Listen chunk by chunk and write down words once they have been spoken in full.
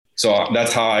So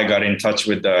that's how I got in touch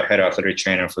with the head athletic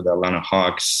trainer for the Atlanta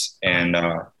Hawks. And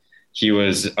he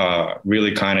was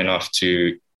really kind enough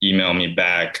to email me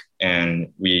back,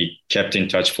 and we kept in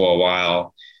touch for a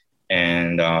while.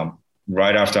 And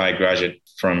right after I graduated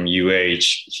from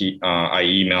I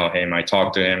emailed him, I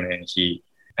talked to him,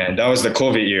 and that was the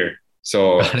COVID year.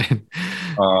 So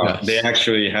Yes. they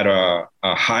actually had a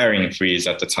hiring freeze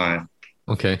at the time.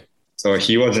 Okay. So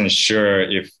he wasn't sure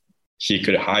if he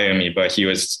could hire me, but he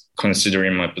was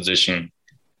considering my position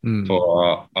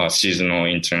for a seasonal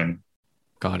intern.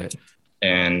 Got it.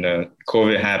 And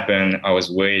COVID happened. I was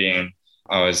waiting.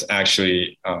 I was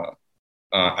actually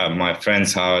at my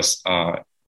friend's house,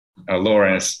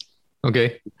 Lawrence.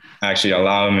 Okay. Actually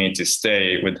allowed me to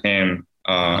stay with him.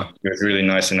 He was really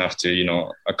nice enough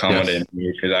to, accommodate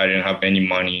me because I didn't have any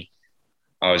money.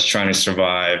 I was trying to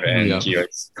survive, and he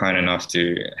was kind enough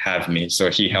to have me.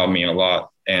 So he helped me a lot.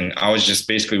 And I was just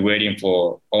basically waiting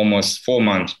for almost 4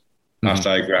 months after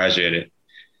I graduated.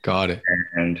 Got it.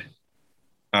 And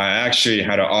I actually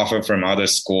had an offer from other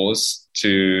schools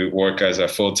to work as a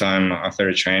full-time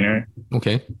athletic trainer.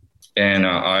 Okay. And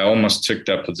I almost took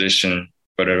that position.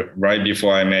 But right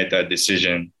before I made that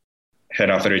decision, head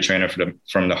athletic trainer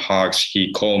from the Hawks,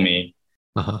 he called me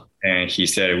and he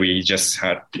said, we just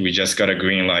got a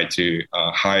green light to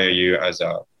hire you as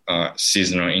a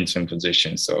seasonal intern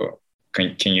position. So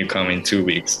can you come in 2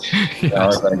 weeks? Yes. I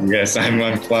was like, yes,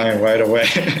 I'm flying right away.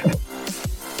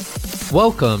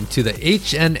 Welcome to the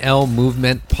HNL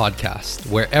Movement Podcast,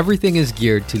 where everything is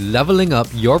geared to leveling up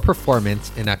your performance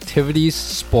in activities,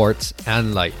 sports,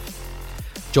 and life.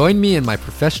 Join me in my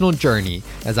professional journey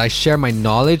as I share my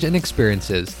knowledge and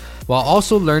experiences while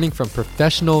also learning from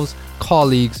professionals,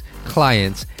 colleagues,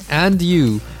 clients, and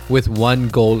you with one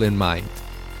goal in mind: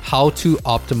 how to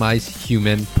optimize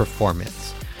human performance.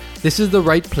 This is the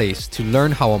right place to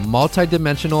learn how a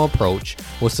multidimensional approach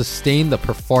will sustain the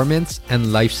performance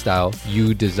and lifestyle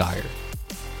you desire.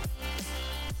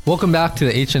 Welcome back to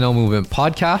the HNL Movement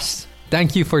Podcast.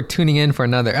 Thank you for tuning in for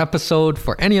another episode.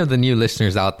 For any of the new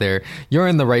listeners out there, you're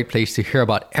in the right place to hear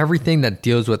about everything that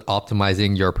deals with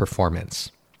optimizing your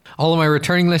performance. All of my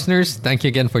returning listeners, thank you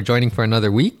again for joining for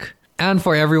another week. And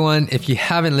for everyone, if you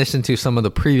haven't listened to some of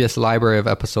the previous library of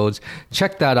episodes,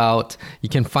 check that out. You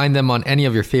can find them on any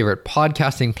of your favorite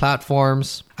podcasting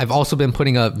platforms. I've also been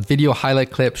putting up video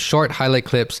highlight clips, short highlight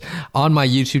clips on my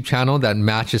YouTube channel that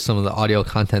matches some of the audio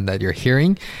content that you're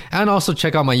hearing. And also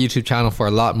check out my YouTube channel for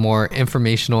a lot more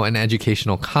informational and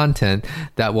educational content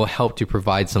that will help to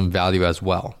provide some value as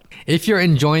well. If you're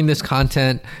enjoying this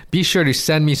content, be sure to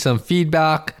send me some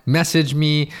feedback, message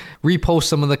me, repost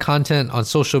some of the content on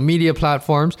social media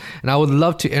platforms, and I would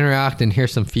love to interact and hear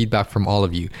some feedback from all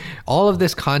of you. All of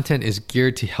this content is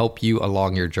geared to help you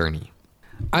along your journey.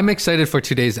 I'm excited for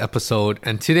today's episode,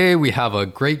 and today we have a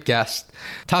great guest,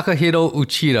 Takahiro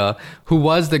Uchida, who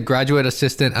was the graduate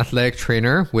assistant athletic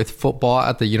trainer with football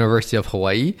at the University of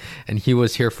Hawaii, and he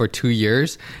was here for 2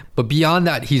 years. But beyond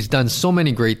that, he's done so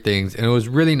many great things, and it was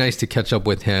really nice to catch up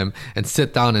with him and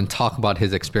sit down and talk about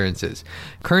his experiences.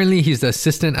 Currently, he's the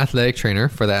assistant athletic trainer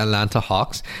for the Atlanta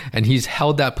Hawks, and he's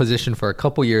held that position for a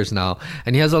couple years now,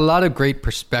 and he has a lot of great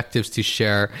perspectives to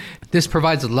share. This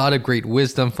provides a lot of great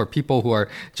wisdom for people who are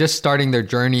just starting their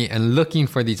journey and looking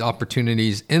for these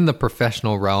opportunities in the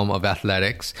professional realm of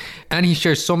athletics. And he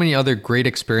shares so many other great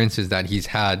experiences that he's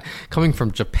had coming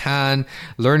from Japan,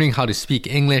 learning how to speak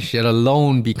English, yet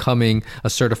alone becoming a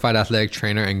certified athletic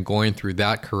trainer and going through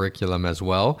that curriculum as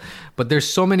well. But there's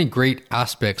so many great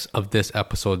aspects of this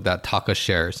episode that Taka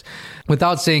shares.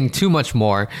 Without saying too much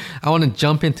more, I want to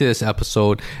jump into this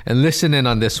episode and listen in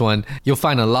on this one. You'll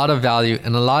find a lot of value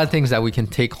and a lot of things that we can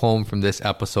take home from this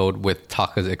episode with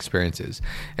Taka's experiences.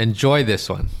 Enjoy this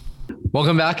one.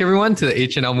 Welcome back, everyone, to the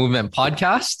HNL Movement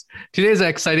Podcast. Today's an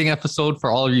exciting episode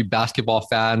for all of you basketball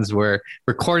fans. We're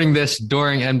recording this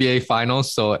during NBA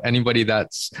Finals, so anybody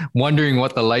that's wondering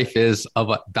what the life is of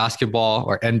a basketball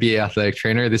or NBA athletic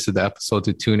trainer, this is the episode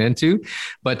to tune into.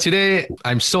 But today,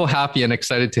 I'm so happy and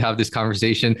excited to have this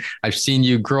conversation. I've seen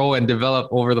you grow and develop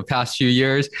over the past few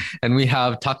years, and we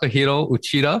have Takahiro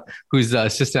Uchida, who's the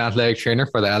assistant athletic trainer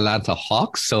for the Atlanta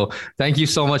Hawks. So thank you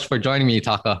so much for joining me,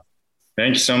 Taka.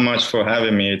 Thank you so much for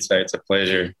having me. It's a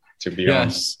pleasure to be on.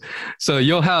 Yes. So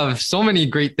you'll have so many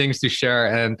great things to share.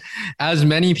 And as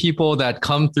many people that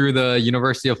come through the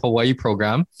University of Hawaii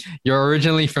program, you're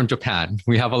originally from Japan.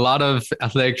 We have a lot of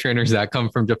athletic trainers that come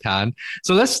from Japan.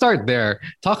 So let's start there.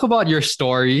 Talk about your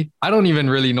story. I don't even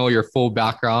really know your full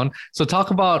background. So talk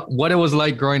about what it was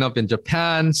like growing up in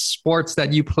Japan, sports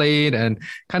that you played, and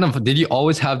kind of, did you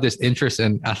always have this interest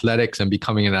in athletics and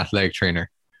becoming an athletic trainer?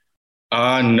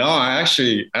 No, I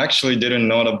actually didn't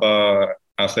know about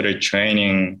athletic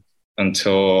training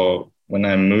until when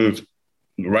I moved,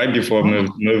 right before Oh,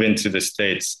 moving to the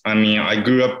States. I mean, I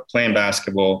grew up playing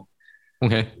basketball.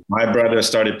 okay. My brother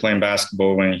started playing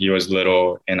basketball when he was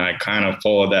little, and I kind of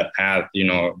followed that path,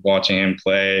 watching him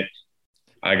play.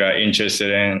 I got interested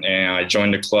in, and I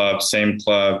joined the club, same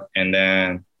club, and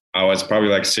then I was probably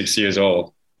like 6 years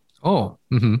old. Oh,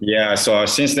 mm-hmm. Yeah, so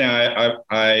since then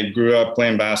I grew up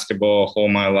playing basketball all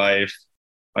my life.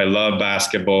 I love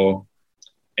basketball,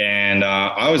 and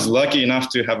I was lucky enough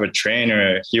to have a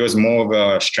trainer. He was more of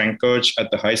a strength coach at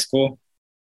the high school,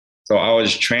 so I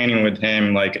was training with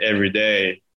him like every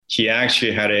day. He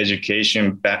actually had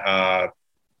education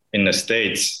in the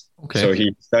States, so Okay.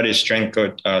 he studied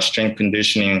strength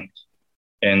conditioning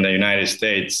in the United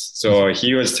States. So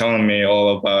he was telling me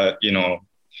all about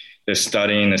the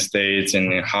study in the States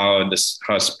and how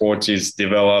sports is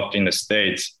developed in the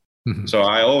States. Mm-hmm. So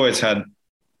I always had,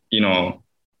 you know,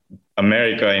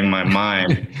 America in my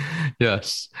mind.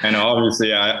 Yes. And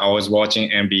obviously I was watching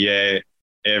NBA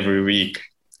every week.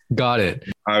 Got it.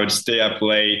 I would stay up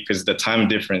late because the time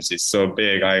difference is so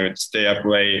big. I would stay up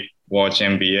late, watch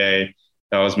NBA.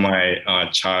 That was my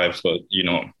childhood,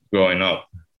 growing up.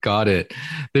 Got it.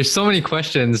 There's so many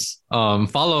questions,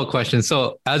 follow-up questions.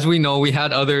 So as we know, we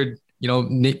had other,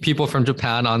 people from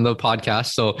Japan on the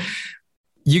podcast. So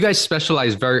you guys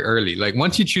specialize very early. Like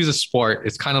once you choose a sport,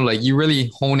 it's kind of like you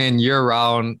really hone in year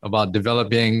round about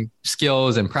developing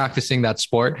skills and practicing that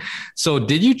sport. So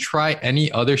did you try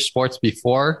any other sports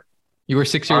before you were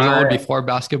 6 years old, I, before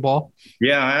basketball?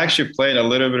 yeah, I actually played a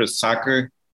little bit of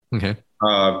soccer Okay.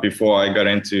 before I got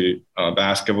into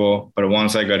basketball. But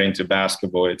once I got into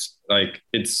basketball,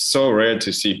 it's so rare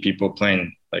to see people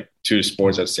playing like two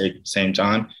sports at the same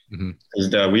time. Mm-hmm. Is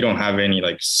that we don't have any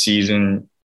like season,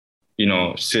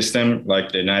 system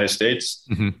like the United States.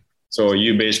 Mm-hmm. So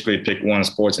you basically pick one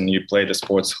sport and you play the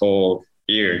sports whole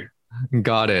year.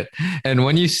 Got it. And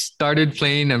when you started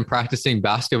playing and practicing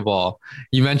basketball,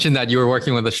 you mentioned that you were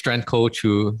working with a strength coach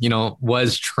who,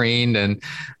 was trained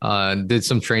and did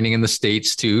some training in the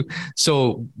States too.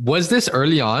 So was this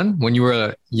early on when you were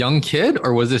a young kid,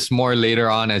 or was this more later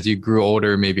on as you grew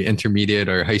older, maybe intermediate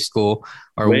or high school,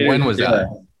 or Later, when was yeah. that?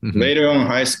 Mm-hmm. Later on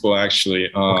high school, actually.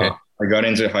 Okay. I got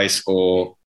into high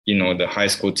school. The high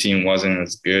school team wasn't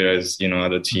as good as,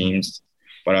 other teams,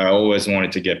 but I always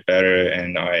wanted to get better.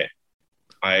 And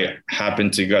I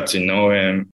happened to get to know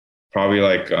him probably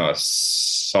like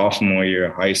sophomore year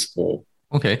of high school.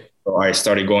 Okay. So I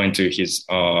started going to his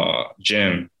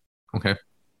gym, Okay.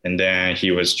 and then he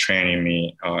was training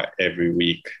me every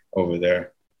week over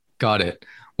there. Got it.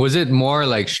 Was it more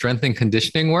like strength and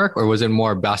conditioning work, or was it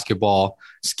more basketball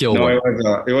skill No, work?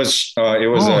 it was a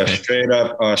Okay. straight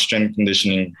up strength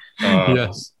conditioning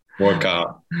Yes.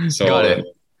 workout. Got So it.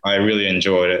 I really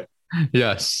enjoyed it.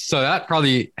 Yes. So that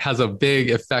probably has a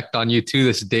big effect on you to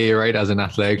this day, right? As an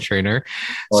athletic trainer.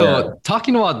 Oh yeah. So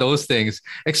talking about those things,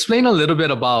 explain a little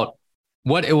bit about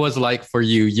what it was like for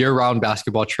you year-round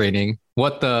basketball training,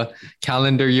 what the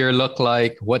calendar year looked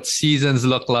like, what seasons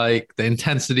look like, the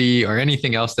intensity, or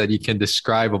anything else that you can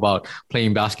describe about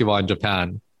playing basketball in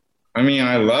Japan. I mean,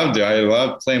 I loved it. I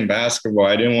loved playing basketball.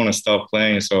 I didn't want to stop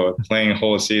playing, so playing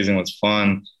whole season was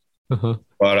fun. Uh-huh.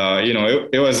 But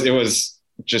it was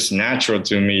just natural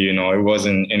to me. It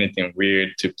wasn't anything weird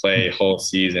to play whole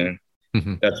season.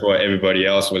 Mm-hmm. That's what everybody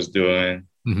else was doing.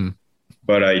 Mm-hmm.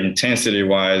 But intensity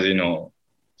wise,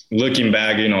 looking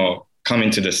back,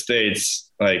 coming to the States,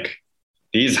 like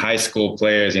these high school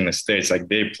players in the States, like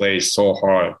they play so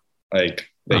hard. Like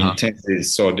the Uh-huh. intensity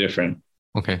is so different.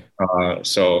 Okay.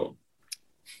 So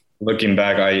looking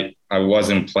back, I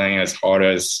wasn't playing as hard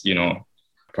as,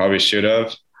 probably should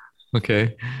have.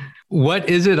 Okay. What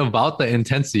is it about the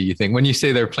intensity, you think, when you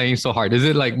say they're playing so hard? Is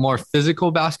it like more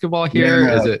physical basketball here?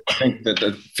 Yeah, Is it I think that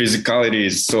the physicality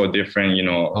is so different,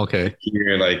 okay?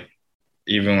 here, like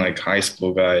even like high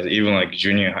school guys, even like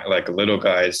junior, like little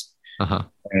guys, Uh-huh.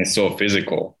 and it's so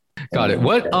physical. Got it.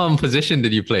 What position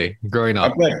did you play growing I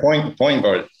up? played point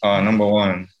guard, number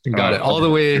one. Got it. All the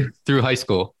way through high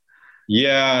school.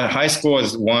 Yeah, high school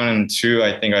was 1 and 2.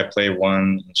 I think I played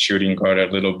one shooting guard a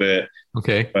little bit,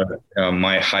 Okay. but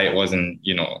my height wasn't,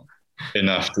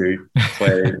 enough to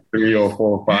play 3 or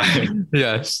 4 or 5.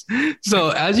 Yes.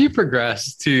 So as you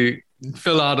progress to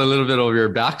fill out a little bit of your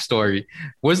backstory,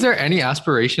 was there any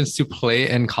aspirations to play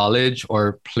in college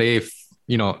or play,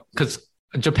 because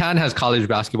Japan has college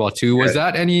basketball too. Was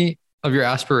that any of your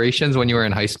aspirations when you were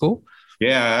in high school?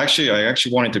 Yeah, I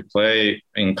actually wanted to play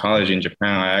in college in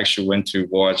Japan. I actually went to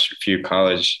watch a few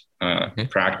college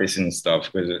practice and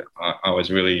stuff because I was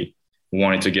really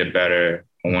wanted to get better.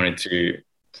 I wanted to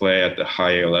play at the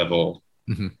higher level.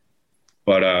 Mm-hmm.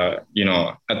 But, you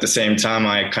know, at the same time,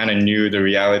 I kind of knew the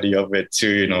reality of it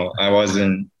too. You know, I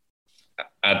wasn't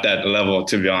at that level,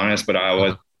 to be honest, but I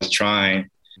was trying.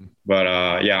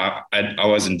 But yeah, I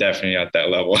wasn't definitely at that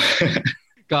level.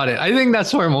 Got it. I think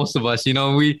that's where most of us, you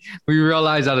know, we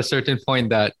realize at a certain point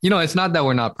that, you know, it's not that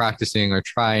we're not practicing or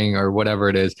trying or whatever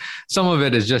it is. Some of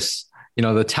it is just, you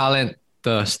know, the talent,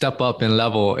 the step up in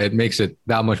level, it makes it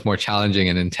that much more challenging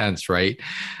and intense, right?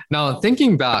 Now,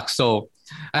 thinking back, so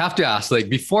I have to ask, like,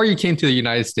 before you came to the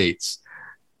United States,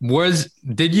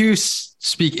 did you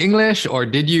speak English, or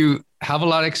did you have a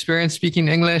lot of experience speaking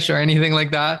English or anything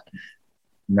like that?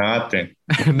 Nothing.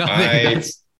 Nothing.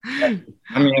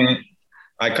 I mean,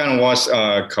 I kind of watched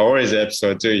Kaori's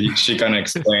episode too. She kind of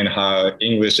explained how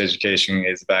English education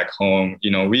is back home.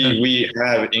 You know, we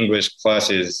have English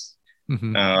classes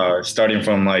starting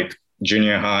from like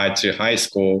junior high to high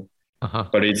school,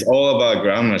 but it's all about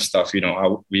grammar stuff. You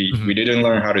know, we didn't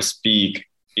learn how to speak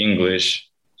English,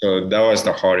 so that was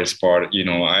the hardest part. You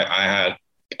know, I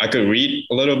could read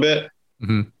a little bit,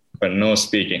 but no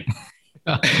speaking.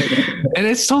 And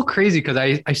it's so crazy because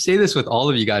I say this with all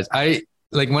of you guys.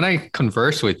 Like when I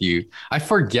converse with you, I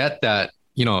forget that,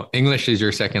 you know, English is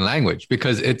your second language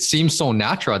because it seems so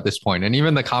natural at this point. And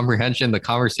even the comprehension, the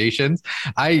conversations,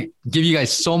 I give you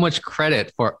guys so much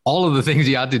credit for all of the things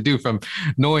you had to do, from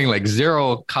knowing like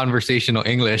zero conversational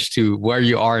English to where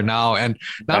you are now. And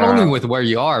not only with where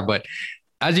you are, but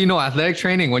as you know, athletic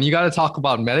training, when you got to talk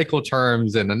about medical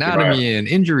terms and anatomy and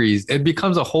injuries, it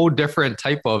becomes a whole different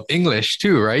type of English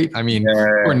too, right? I mean,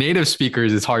 for native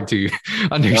speakers, it's hard to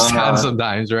understand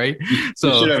sometimes, right?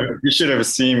 So you should have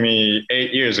seen me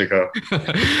 8 years ago.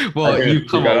 Well, you've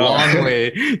come a long way,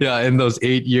 in those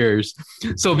 8 years.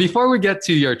 So before we get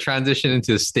to your transition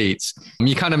into the States,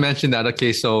 you kind of mentioned that,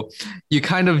 okay, so you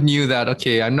kind of knew that,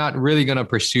 okay, I'm not really going to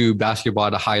pursue basketball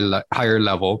at a higher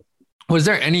level. Was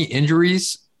there any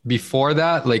injuries before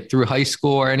that, like through high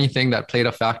school or anything that played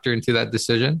a factor into that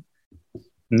decision?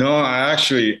 No,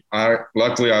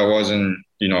 luckily I wasn't,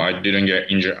 you know, I didn't get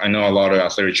injured. I know a lot of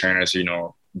athletic trainers, you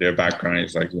know, their background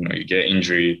is like, you know, you get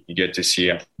injury, you get to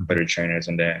see athletic trainers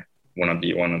and they want to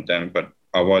be one of them. But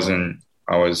I wasn't,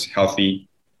 I was healthy.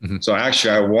 So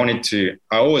actually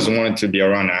I always wanted to be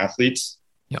around athletes.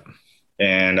 Yep.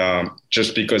 And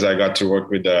just because I got to work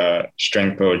with a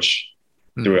strength coach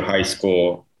through high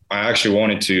school, I actually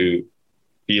wanted to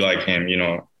be like him, you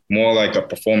know, more like a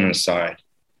performance side.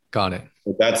 Got it.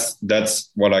 So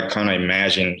that's what I kind of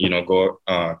imagined, you know,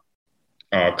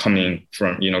 coming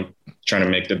from, you know, trying to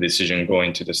make the decision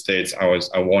going to the States.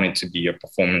 I wanted to be a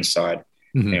performance side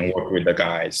and work with the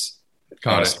guys,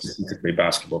 specifically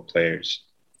basketball players.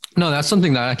 No, that's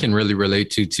something that I can really relate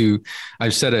to too.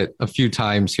 I've said it a few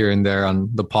times here and there on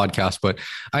the podcast, but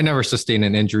I never sustained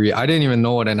an injury. I didn't even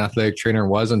know what an athletic trainer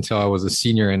was until I was a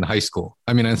senior in high school.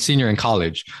 I mean, a senior in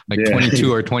college, like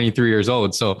 22 or 23 years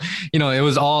old. So, you know, it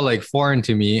was all like foreign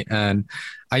to me. And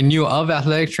I knew of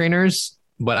athletic trainers,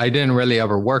 but I didn't really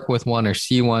ever work with one or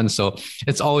see one. So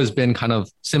it's always been kind of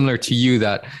similar to you,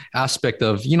 that aspect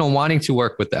of, you know, wanting to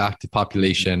work with the active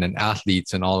population and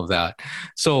athletes and all of that.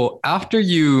 So after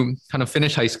you kind of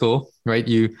finish high school, right,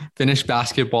 you finish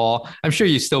basketball, I'm sure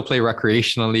you still play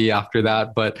recreationally after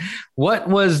that, but what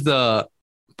was the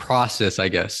process, I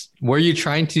guess? Were you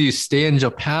trying to stay in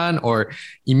Japan, or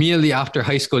immediately after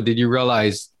high school, did you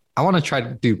realize I want to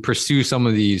try to pursue some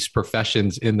of these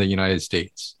professions in the United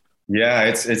States? Yeah,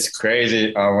 it's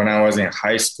crazy. When I was in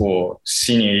high school,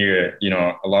 senior year, you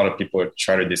know, a lot of people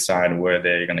try to decide where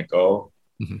they're going to go.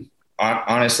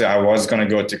 Honestly, I was going to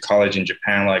go to college in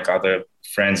Japan like other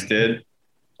friends did.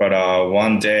 But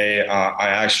one day I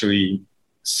actually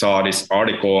saw this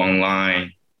article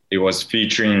online. It was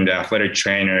featuring the athletic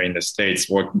trainer in the States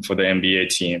working for the NBA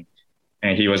team.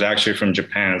 And he was actually from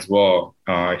Japan as well.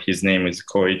 His name is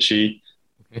Koichi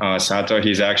Sato.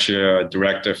 He's actually a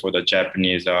director for the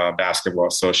Japanese Basketball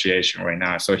Association right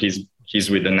now. So he's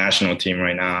with the national team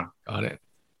right now. Got it.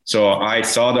 So I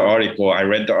saw the article. I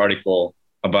read the article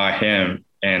about him,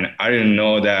 and I didn't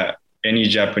know that any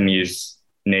Japanese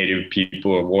native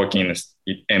people are working in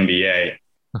the NBA.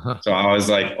 So I was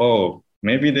like, oh,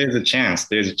 maybe there's a chance.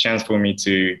 There's a chance for me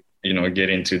to, you know, get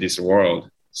into this world.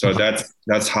 So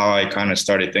that's how I kind of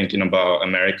started thinking about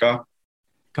America.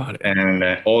 Got it. And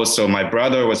also my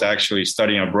brother was actually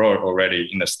studying abroad already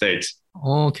in the States.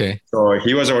 Oh, okay. So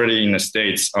he was already in the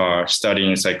States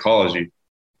studying psychology.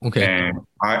 Okay. And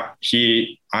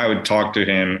I would talk to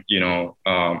him, you know,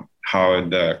 how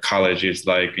the college is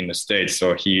like in the States.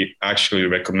 So he actually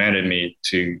recommended me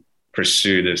to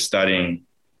pursue the studying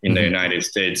in the United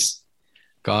States.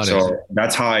 Got it. So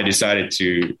that's how I decided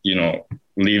to,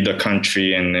 leave the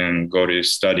country and then go to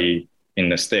study in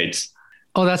the States.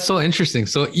 Oh, that's so interesting.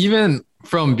 So even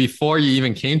from before you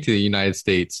even came to the United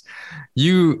States,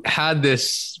 you had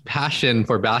this passion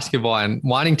for basketball and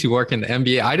wanting to work in the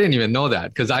NBA. I didn't even know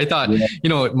that because I thought,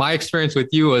 my experience with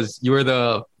you was you were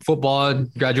the football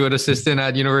graduate assistant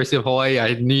at University of Hawaii.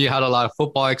 I knew you had a lot of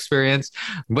football experience,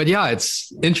 but yeah,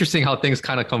 it's interesting how things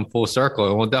kind of come full circle.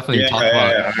 And we'll definitely talk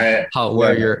about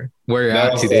where you're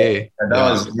at today.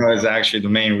 That was actually the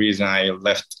main reason I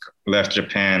left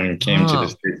Japan and came to the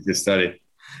States to study.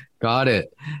 Got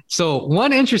it. So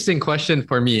one interesting question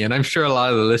for me, and I'm sure a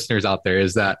lot of the listeners out there,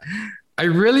 is that I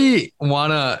really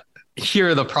want to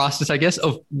hear the process, I guess,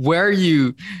 of where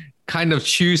you kind of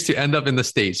choose to end up in the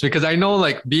States, because I know,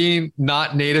 like, being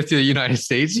not native to the United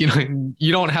States,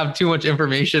 you don't have too much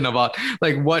information about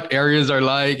like what areas are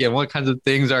like and what kinds of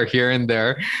things are here and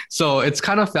there. So it's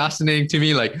kind of fascinating to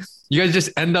me, like, you guys just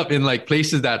end up in like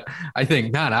places that I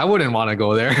think, man, I wouldn't want to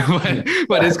go there,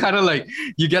 but it's kind of like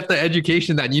you get the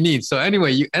education that you need. So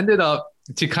anyway, you ended up,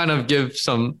 to kind of give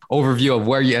some overview of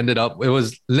where you ended up, it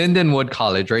was Lindenwood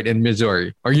College, right, in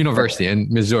Missouri, or University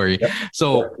in Missouri. Yep.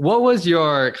 So what was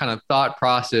your kind of thought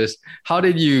process? How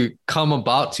did you come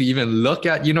about to even look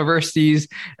at universities,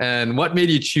 and what made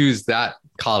you choose that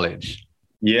college?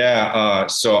 Yeah,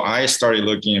 so I started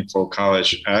looking for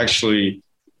college. I actually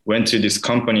went to this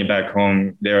company back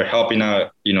home. They were helping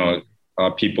out,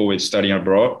 people with studying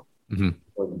abroad. Mm-hmm.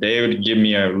 So they would give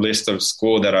me a list of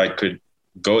school that I could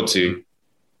go to.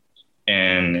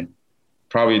 And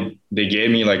probably they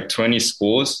gave me like 20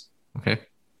 schools. Okay.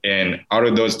 And out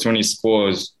of those 20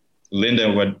 schools,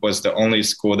 Lindenwood was the only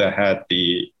school that had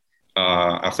the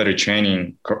athletic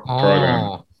training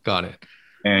program. Got it.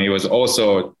 And it was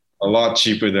also a lot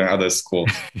cheaper than other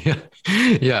schools.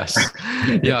 Yes.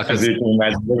 Yeah. Because you can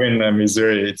imagine living in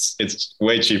Missouri, it's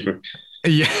way cheaper.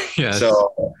 Yeah. Yes.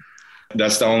 So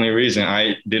that's the only reason.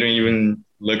 I didn't even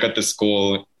look at the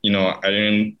school. I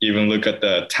didn't even look at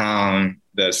the town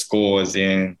the school was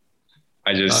in.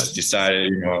 I just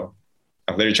decided,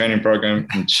 athletic training program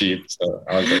and cheap. So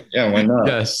I was like, yeah, why not?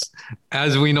 Yes.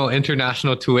 As we know,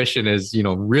 international tuition is,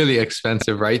 really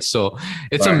expensive, right? So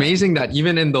it's amazing that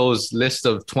even in those lists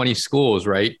of 20 schools,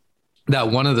 right,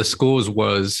 that one of the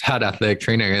schools had athletic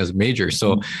training as major.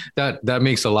 So that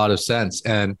makes a lot of sense.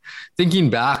 And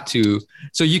thinking back to,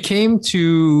 so you came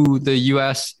to the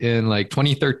US in like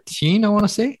 2013, I want to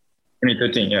say?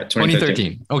 2013, yeah.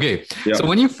 2013. Okay. Yeah. So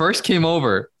when you first came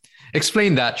over,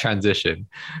 explain that transition.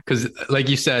 Because like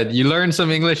you said, you learned some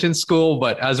English in school,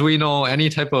 but as we know, any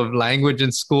type of language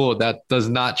in school, that does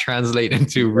not translate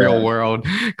into real world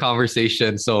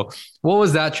conversation. So what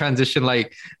was that transition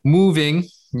like, moving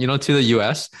to the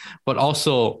US, but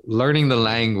also learning the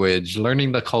language,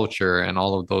 learning the culture, and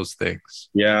all of those things?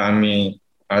 Yeah, I mean,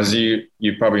 as you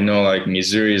probably know, like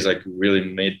Missouri is like really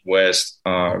Midwest.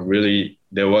 Really,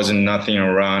 there wasn't nothing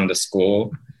around the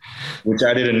school, which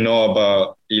I didn't know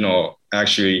about,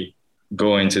 actually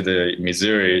going to the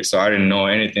Missouri. So I didn't know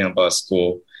anything about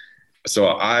school.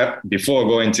 So before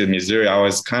going to Missouri, I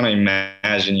was kind of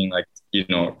imagining like,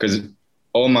 because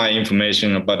all my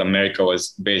information about America was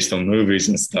based on movies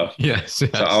and stuff. Yes. So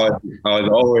I was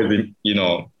always,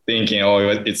 thinking,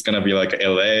 it's gonna be like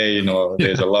LA,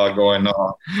 there's a lot going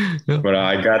on. But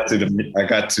I got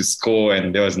to school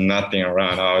and there was nothing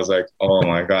around. I was like, oh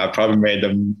my God, I probably made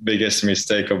the biggest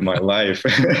mistake of my life.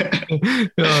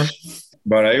 Yeah.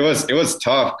 But it was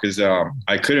tough because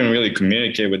I couldn't really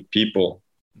communicate with people.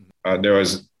 There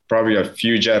was probably a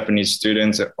few Japanese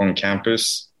students on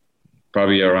campus,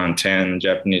 probably around 10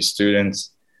 Japanese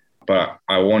students, but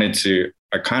I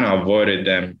kind of avoided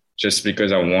them just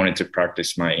because I wanted to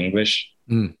practice my English,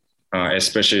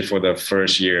 especially for the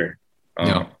first year,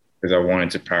 because I wanted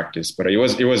to practice. But it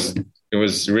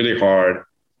was really hard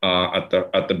at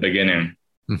the beginning.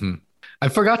 Mm-hmm. I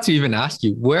forgot to even ask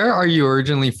you, where are you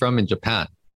originally from in Japan?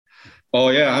 Oh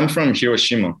yeah, I'm from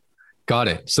Hiroshima. Got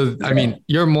it. So I mean,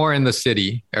 you're more in the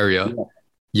city area.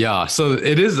 Yeah. So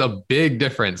it is a big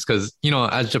difference because,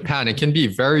 as Japan, it can be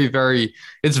very, very,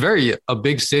 it's a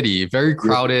big city, very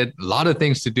crowded, a lot of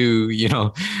things to do,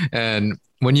 and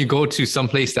when you go to some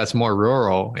place that's more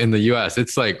rural in the US,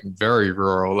 it's like very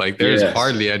rural, like there's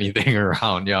hardly anything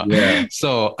around. Yeah.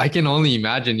 So I can only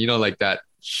imagine, like that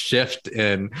shift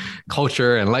in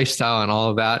culture and lifestyle and all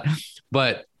of that.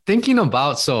 But thinking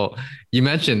about, so you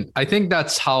mentioned, I think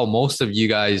that's how most of you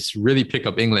guys really pick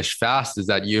up English fast, is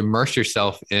that you immerse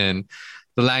yourself in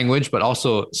the language, but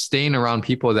also staying around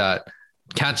people that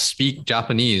can't speak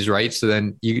Japanese, right? So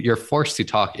then you're forced to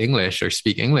talk English or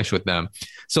speak English with them.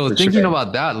 So thinking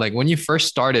about that, like when you first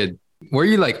started Were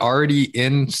you like already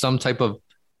in some type of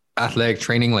athletic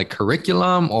training like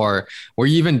curriculum, or were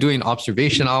you even doing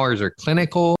observation hours or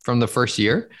clinical from the first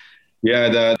year? Yeah,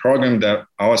 the program that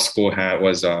our school had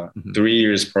was a Mhm. 3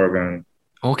 years program.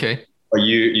 Okay, But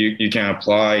you can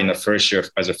apply in the first year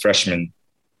as a freshman.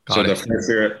 So got the it. first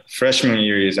year, freshman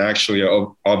year is actually an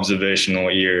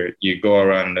observational year. You go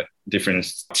around the different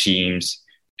teams,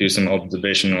 do some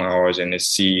observational hours, and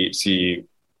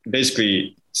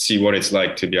basically see what it's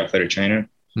like to be a athletic trainer.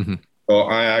 Mhm. So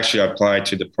I actually applied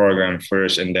to the program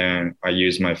first, and then I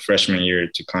used my freshman year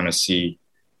to kind of see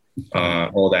Got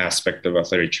it. all the aspect of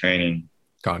athletic training,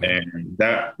 Got it. and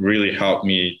that really helped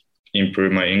me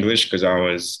improve my English because I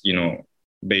was,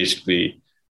 basically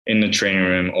in the training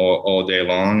room all day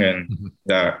long, and Mhm.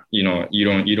 that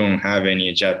you don't have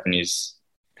any Japanese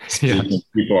Yeah. speaking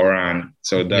people around,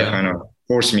 so that Yeah. kind of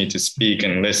forced me to speak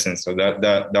and listen. So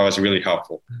that was really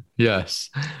helpful. Yes.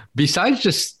 Besides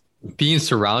just being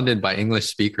surrounded by English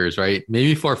speakers, right?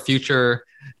 Maybe for future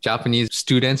Japanese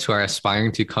students who are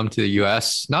aspiring to come to the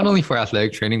US, not only for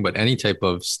athletic training, but any type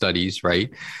of studies, right?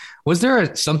 Was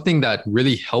there something that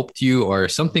really helped you or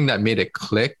something that made it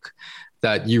click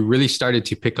that you really started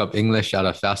to pick up English at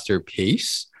a faster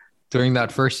pace during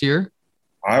that first year?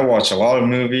 I watch a lot of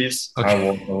movies. I Okay.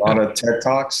 watch a lot of TED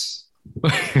Talks.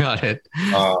 Got it.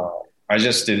 Uh, I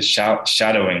just did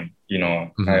shadowing.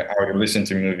 Mhm. I would listen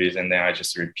to movies and then I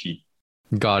just repeat.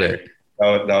 Got Every, it.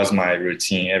 that was my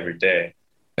routine every day.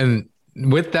 And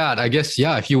with that, I guess,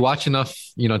 yeah, if you watch enough,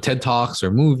 TED Talks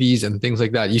or movies and things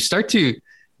like that, you start to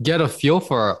get a feel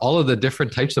for all of the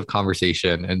different types of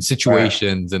conversation and Right.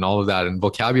 situations and all of that and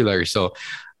vocabulary. So,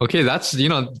 okay, that's,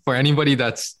 for anybody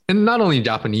that's, and not only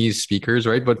Japanese speakers,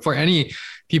 right? But for any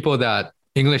people that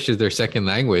English is their second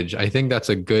language, I think that's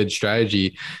a good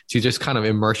strategy to just kind of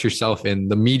immerse yourself in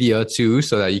the media too,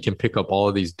 so that you can pick up all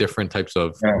of these different types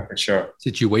of Yeah, for sure.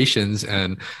 situations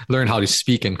and learn how to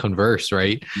speak and converse,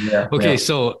 right? Yeah, Okay, yeah.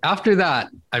 so after that,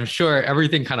 I'm sure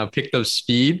everything kind of picked up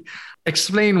speed.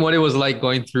 Explain what it was like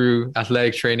going through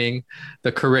athletic training,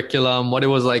 the curriculum, what it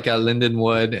was like at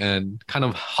Lindenwood, and kind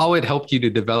of how it helped you to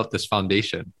develop this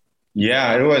foundation.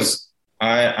 Yeah, it was.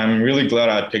 I'm really glad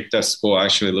I picked that school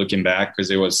actually looking back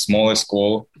because it was smaller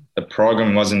school. The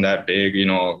program wasn't that big.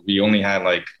 We only had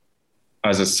like,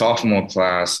 as a sophomore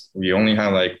class, we only had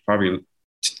like probably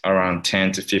around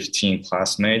 10 to 15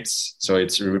 classmates. So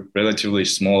it's relatively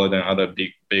smaller than other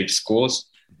big schools.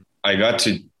 I got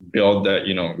to build that,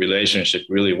 relationship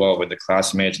really well with the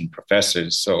classmates and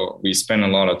professors. So we spent a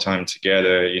lot of time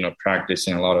together,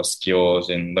 practicing a lot of skills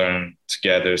and learn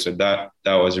together. So that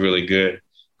was really good.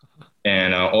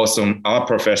 And also, our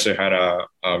professor had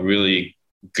a really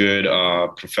good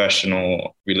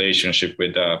professional relationship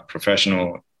with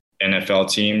professional NFL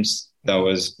teams that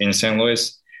was in St.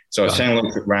 Louis. So Got it. St.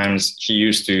 Louis Rams, he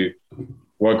used to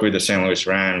work with the St. Louis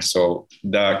Rams. So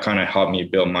that kind of helped me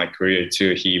build my career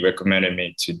too. He recommended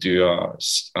me to do a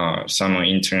summer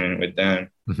intern with them.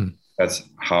 Mhm. That's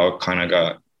how I kind of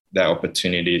got that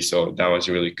opportunity. So that was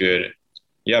really good.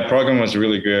 Yeah, program was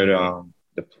really good.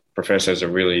 The professors are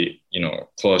really,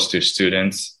 close to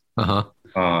students. Uh-huh.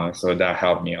 So that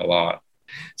helped me a lot.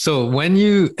 So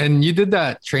you did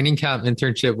that training camp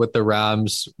internship with the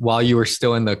Rams while you were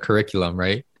still in the curriculum,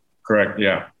 right? Correct.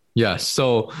 Yeah. Yes.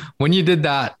 So when you did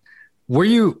that,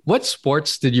 what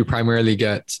sports did you primarily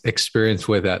get experience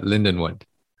with at Lindenwood?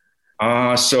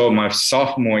 So my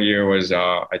sophomore year was,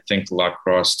 I think,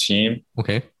 lacrosse team,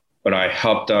 Okay. but I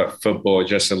helped out football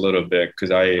just a little bit because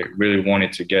I really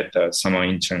wanted to get the summer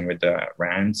intern with the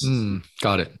Rams.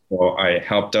 Got it. So I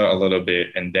helped out a little bit,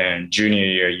 and then junior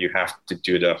year you have to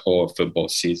do the whole football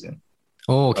season.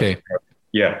 Oh, okay.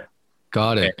 Yeah,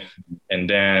 Got and, it. and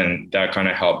then that kind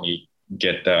of helped me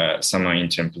get the summer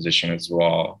intern position as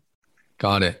well.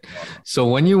 Got it. So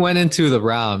when you went into the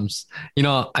Rams,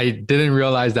 I didn't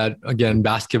realize that again,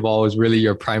 basketball was really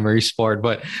your primary sport,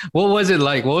 but what was it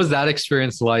like? What was that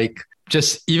experience like?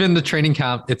 Just even the training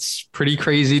camp, it's pretty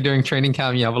crazy during training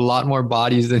camp. You have a lot more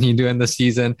bodies than you do in the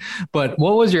season. But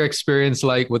what was your experience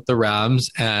like with the Rams?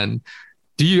 And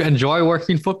do you enjoy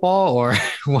working football or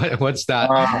what's that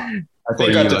I for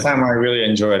think at you the like? time I really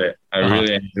enjoyed it. I Uh-huh.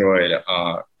 really enjoyed it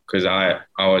because I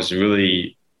was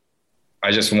really, I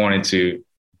just wanted to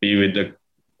be with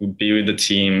the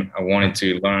team. I wanted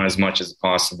to learn as much as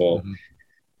possible. Mhm.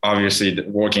 Obviously,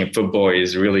 working football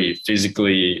is really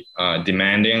physically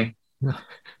demanding.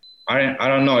 I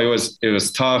don't know. It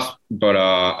was tough, but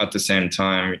at the same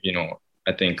time,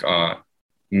 I think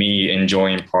me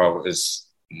enjoying part was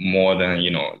more than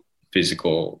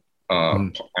physical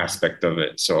Mhm. aspect of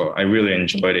it. So I really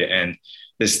enjoyed it, and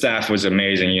the staff was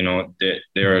amazing.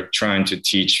 They were trying to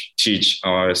teach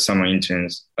our summer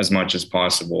interns as much as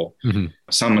possible.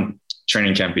 Summer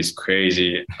training camp is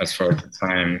crazy as far as the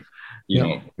time.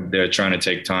 They're trying to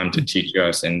take time to teach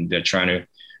us, and they're trying to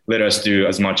let us do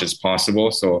as much as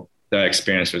possible. So that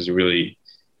experience was really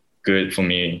good for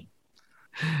me.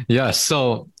 Yeah.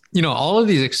 So, all of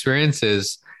these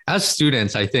experiences as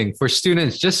students, I think for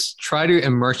students, just try to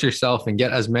immerse yourself and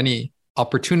get as many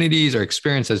opportunities or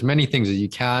experience as many things as you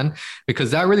can,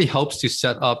 because that really helps to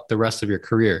set up the rest of your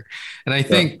career. And I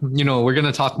think, we're going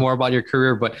to talk more about your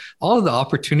career, but all of the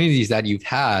opportunities that you've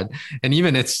had, and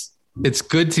even it's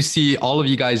good to see all of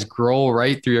you guys grow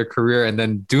right through your career and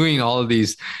then doing all of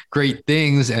these great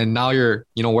things. And now you're,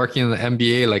 working in the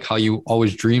NBA, like how you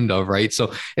always dreamed of, right?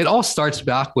 So it all starts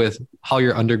back with how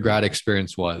your undergrad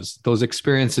experience was, those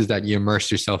experiences that you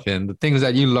immersed yourself in, the things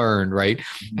that you learned, right?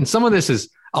 And some of this is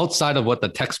outside of what the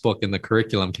textbook and the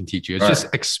curriculum can teach you. It's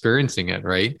just experiencing it,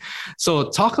 right? So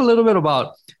talk a little bit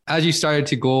about, as you started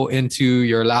to go into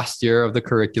your last year of the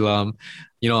curriculum,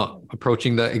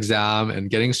 approaching the exam and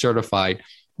getting certified,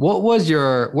 where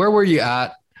were you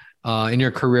at in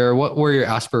your career? What were your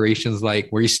aspirations like?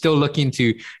 Were you still looking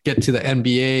to get to the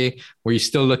NBA? Were you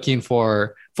still looking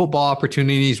for football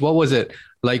opportunities? What was it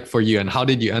like for you, and how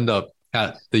did you end up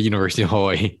at the University of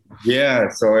Hawaii? Yeah,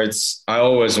 so I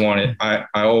always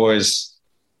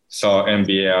saw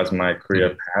NBA as my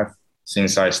career path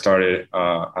since I started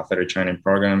athletic training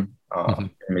program in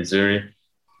Missouri.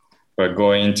 But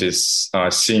going into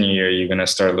senior year, you're gonna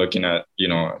start looking at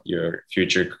your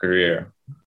future career.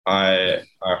 I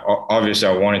obviously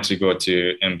I wanted to go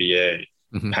to NBA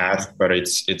path, but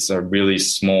it's a really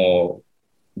small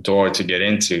door to get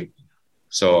into.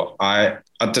 So at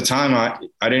the time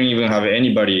I didn't even have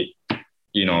anybody.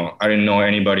 I didn't know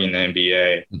anybody in the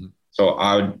NBA. So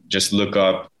I would just look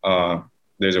up,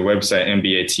 there's a website,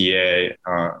 NBA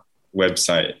TA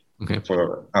website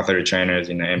for athletic trainers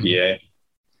in the NBA.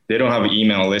 They don't have an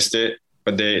email listed,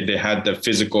 but they had the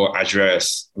physical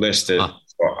address listed.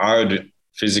 So I would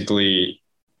physically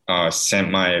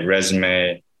send my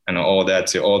resume and all that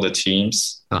to all the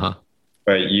teams.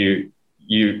 But you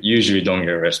usually don't get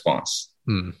a response.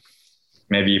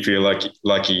 Maybe if you're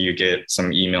lucky, you get some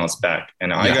emails back.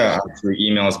 And I got actually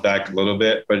emails back a little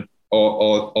bit, but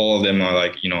all of them are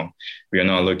like, we are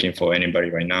not looking for anybody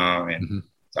right now. And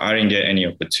so I didn't get any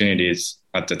opportunities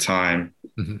at the time.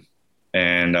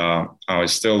 And I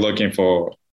was still looking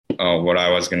for what I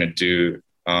was going to do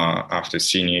after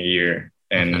senior year.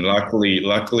 And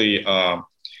luckily, I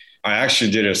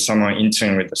actually did a summer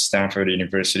intern with the Stanford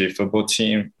University football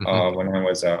team when I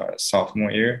was a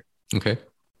sophomore year.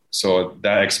 So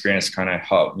that experience kind of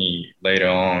helped me later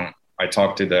on. I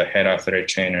talked to the head athletic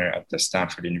trainer at the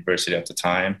Stanford University at the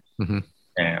time, and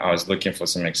I was looking for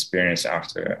some experience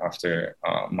after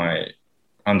my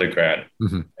undergrad,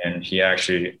 and he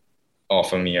actually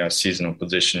offered me a seasonal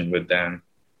position with them.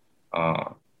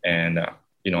 I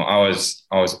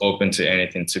was open to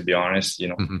anything, to be honest.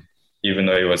 Even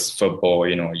though it was football,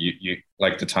 you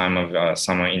like the time of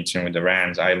summer intern with the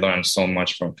Rams, I learned so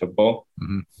much from football.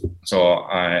 So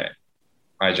I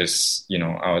just,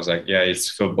 I was like, yeah, it's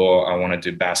football. I want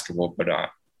to do basketball, but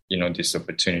this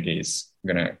opportunity is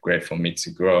great for me to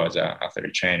grow as an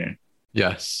athletic trainer.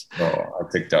 Yes. So I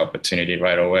took the opportunity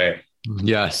right away.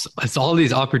 Yes. It's all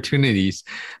these opportunities.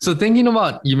 So thinking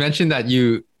about, you mentioned that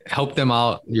you helped them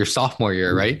out your sophomore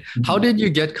year, right? How did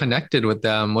you get connected with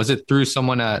them? Was it through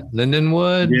someone at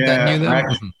Lindenwood that knew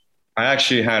them? I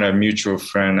actually had a mutual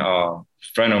friend,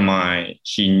 friend of mine.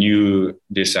 He knew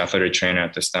this athletic trainer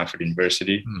at the Stanford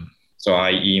University. So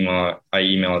I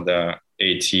emailed the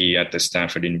AT at the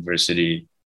Stanford University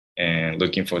and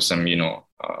looking for some,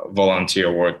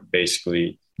 volunteer work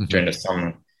basically during the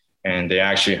summer. And they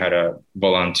actually had a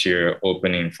volunteer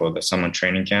opening for the summer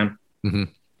training camp.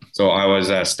 So I was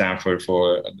at Stanford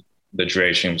for the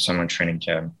duration of summer training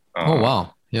camp. Oh,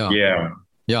 wow.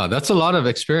 Yeah, that's a lot of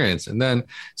experience. And then,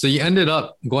 so you ended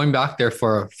up going back there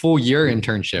for a full year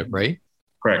internship, right?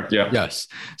 Correct. Yeah. Yes.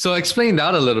 So explain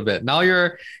that a little bit. Now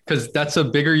because that's a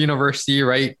bigger university,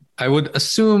 right? I would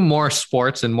assume more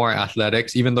sports and more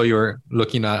athletics, even though you're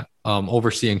looking at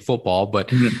overseeing football,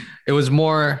 but it was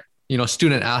more,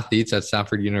 student athletes at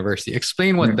Stanford University.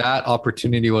 Explain what that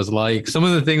opportunity was like, some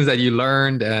of the things that you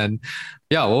learned, and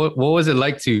what was it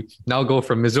like to now go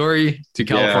from Missouri to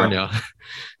California?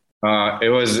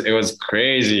 It was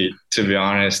crazy, to be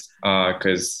honest,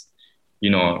 because,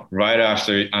 right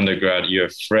after undergrad, you're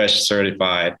fresh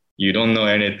certified, you don't know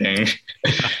anything.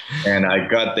 And I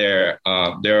got there.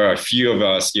 There are a few of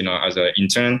us, as an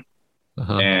intern.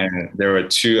 Uh-huh. and there were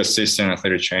two assistant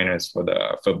athletic trainers for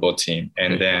the football team,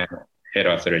 and Okay. then head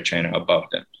athletic trainer above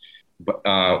them. But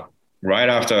right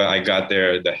after I got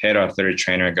there, the head athletic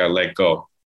trainer got let go.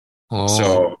 Oh.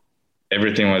 So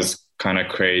everything was kind of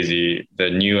crazy. The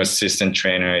new assistant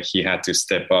trainer, he had to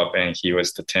step up, and he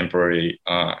was the temporary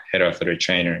head athletic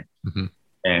trainer. Mhm.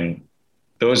 And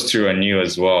those two are new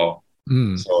as well.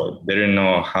 Mm. So they didn't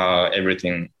know how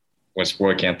everything was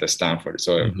working at the Stanford.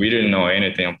 So Mhm. we didn't know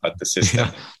anything about the system.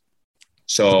 Yeah.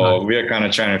 So we were kind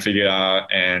of trying to figure it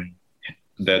out. And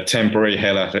the temporary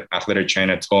head athletic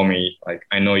trainer told me, like,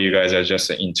 I know you guys are just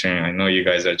an intern. I know you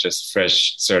guys are just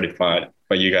fresh certified,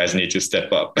 but you guys need to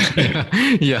step up.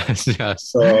 Yeah. Yes. Yes.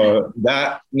 So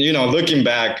that, looking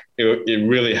back, it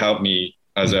really helped me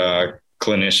as a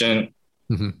clinician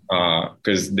Mhm.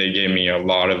 because they gave me a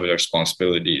lot of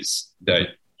responsibilities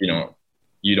that,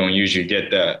 you don't usually get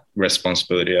that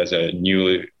responsibility as a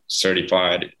newly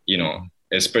certified,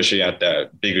 especially at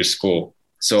that bigger school.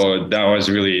 So that was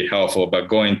really helpful. But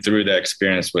going through that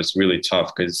experience was really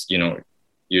tough because, you're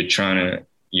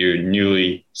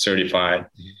newly certified,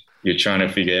 you're trying to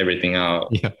figure everything out.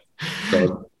 Yeah.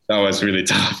 So that was really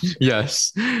tough.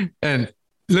 Yes. And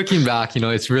looking back,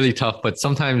 it's really tough, but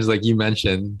sometimes, like you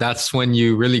mentioned, that's when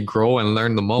you really grow and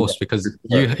learn the most because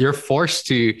you're forced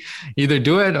to either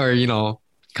do it or,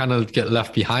 kind of get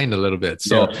left behind a little bit.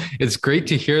 So Yeah. it's great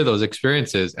to hear those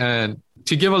experiences. And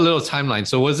to give a little timeline.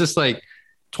 So was this like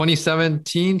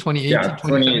 2017, 2018, Yeah,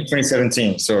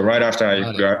 2017. So right after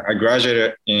I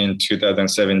graduated in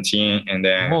 2017, and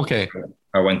then Okay.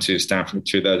 I went to Stanford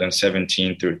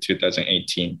 2017 through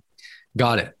 2018.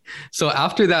 Got it. So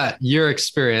after that year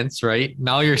experience, right?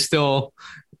 Now you're still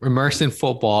immersed in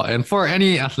football. And for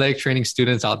any athletic training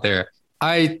students out there,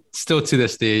 I still to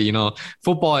this day,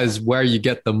 football is where you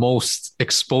get the most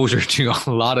exposure to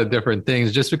a lot of different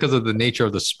things just because of the nature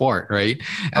of the sport, right?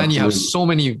 And you have Absolutely. so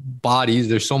many bodies,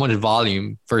 there's so much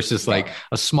volume versus like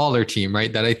a smaller team,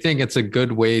 right? That I think it's a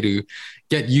good way to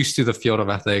get used to the field of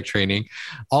athletic training.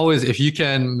 Always, if you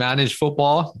can manage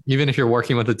football, even if you're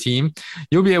working with a team,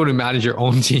 you'll be able to manage your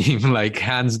own team, like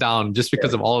hands down, just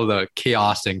because of all of the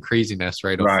chaos and craziness,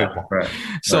 right, of football. Right.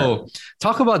 So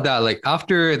talk about that, like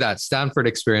after that Stanford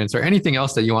experience or anything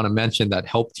else that you want to mention that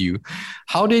helped you,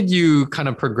 how did you kind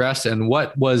of progress and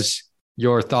what was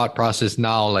your thought process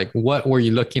now? Like what were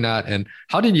you looking at and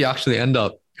how did you actually end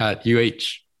up at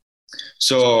UH?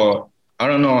 So I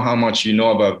don't know how much you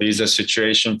know about visa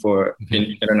situation for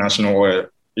international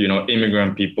or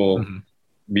immigrant people. Mm-hmm.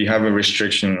 We have a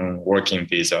restriction on working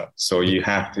visa. So you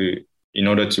have to, in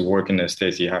order to work in the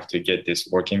States, you have to get this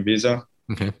working visa.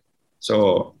 Okay.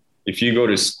 So if you go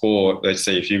to school, let's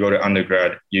say if you go to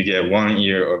undergrad, you get 1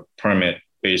 year of permit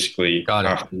basically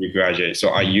after you graduate. So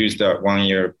I used that 1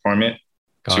 year permit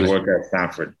to work at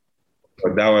Stanford.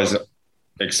 But that was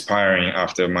expiring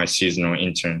after my seasonal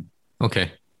intern.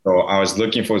 Okay. So I was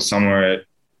looking for somewhere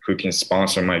who can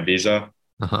sponsor my visa,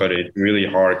 but it's really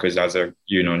hard because as a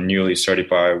newly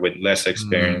certified with less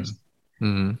experience,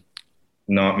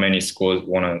 not many schools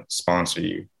want to sponsor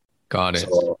you. Got it.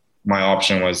 So my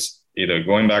option was either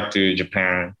going back to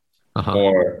Japan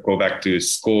or go back to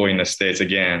school in the States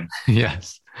again.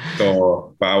 Yes.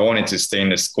 So, but I wanted to stay in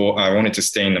the school. I wanted to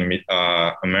stay in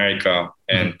America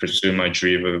and pursue my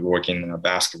dream of working in a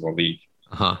basketball league.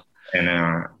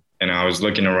 And I was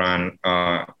looking around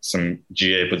some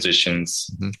GA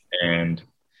positions, and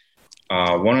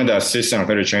one of the assistant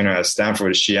athletic trainer at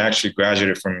Stanford, she actually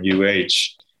graduated from UH.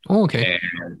 Oh, okay.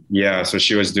 And yeah, so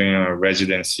she was doing a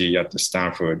residency at the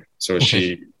Stanford. So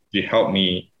she helped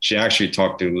me. She actually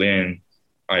talked to Lynn.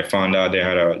 I found out they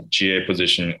had a GA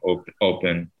position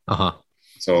open.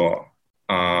 So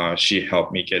she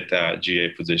helped me get that GA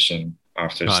position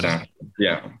after Stanford.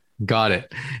 Yeah. Got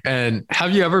it. And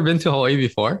have you ever been to Hawaii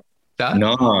before?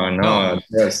 No.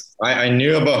 Yes, I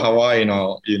knew about Hawaii.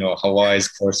 Hawaii is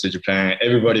close to Japan.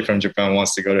 Everybody from Japan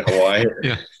wants to go to Hawaii.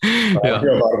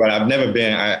 But I've never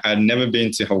been. I'd never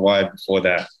been to Hawaii before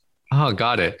that. Oh,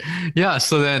 got it. Yeah.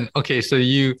 So then, okay. So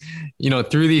you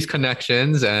through these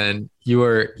connections and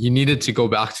you needed to go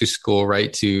back to school,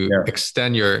 right? To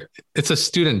extend it's a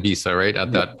student visa, right?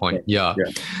 At that point. Yeah.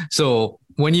 So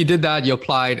when you did that, you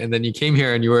applied and then you came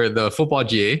here and you were the football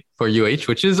GA for UH,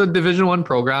 which is a Division I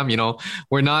program.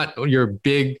 We're not your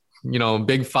big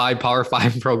Big Five, Power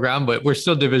Five program, but we're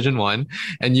still Division I,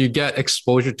 and you get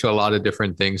exposure to a lot of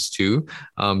different things too,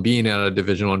 being at a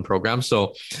Division I program.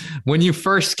 So when you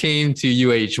first came to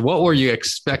UH, what were you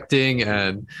expecting?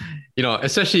 And,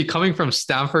 especially coming from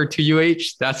Stanford to UH,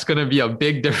 that's going to be a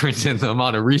big difference in the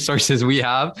amount of resources we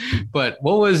have. But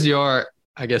what was your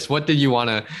I guess, what did you want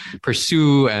to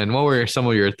pursue, and what were some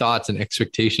of your thoughts and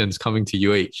expectations coming to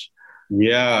UH?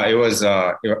 Yeah, it was.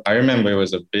 I remember it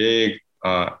was a big.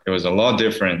 It was a lot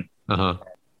different Uh-huh.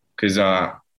 because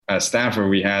at Stanford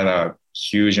we had a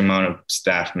huge amount of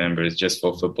staff members just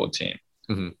for football team,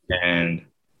 Mm-hmm. and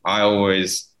I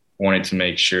always wanted to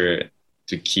make sure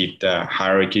to keep the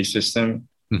hierarchy system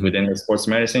Mm-hmm. within the sports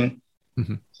medicine.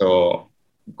 Mm-hmm. So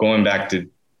going back to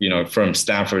from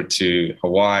Stanford to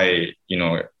Hawaii,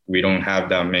 we don't have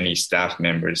that many staff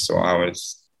members. So I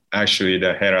was actually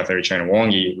the head athletic trainer,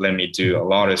 Wongi, let me do a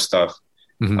lot of stuff.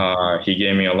 Mm-hmm. He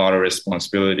gave me a lot of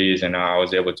responsibilities, and I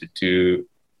was able to do,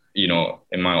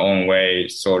 in my own way,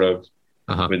 sort of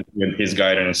Uh-huh. with his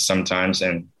guidance sometimes.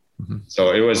 And Mm-hmm. so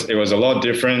it was a lot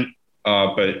different,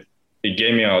 but it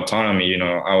gave me autonomy.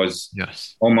 I was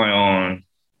Yes. on my own,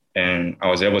 and I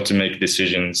was able to make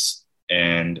decisions.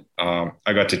 And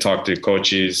I got to talk to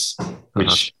coaches,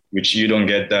 which you don't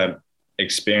get that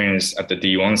experience at the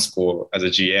D1 school as a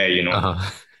GA.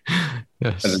 Uh-huh.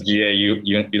 As a Yes. GA,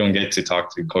 you don't get to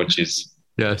talk to coaches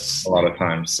Yes. a lot of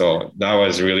times. So that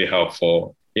was really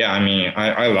helpful. Yeah, I mean,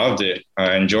 I loved it.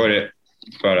 I enjoyed it.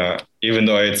 But even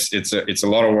though it's a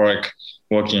lot of work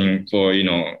working for,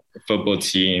 a football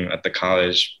team at the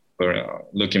college, but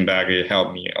looking back, it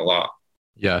helped me a lot.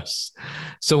 Yes.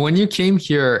 So when you came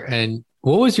here, and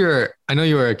what was I know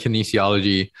you were a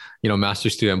kinesiology,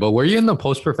 master's student, but were you in the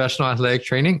post-professional athletic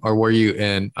training, or were you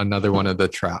in another one of the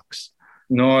tracks?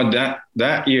 No,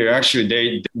 that year,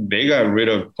 actually, they got rid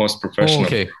of Oh, post-professional.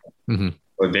 okay. Mm-hmm.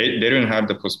 But they didn't have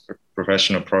the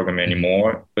post-professional program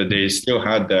anymore, but they still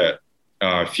had the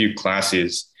few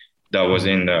classes that was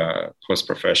in the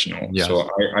post-professional. Yes. So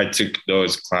I took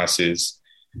those classes.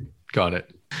 Got it.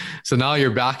 So now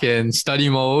you're back in study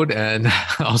mode and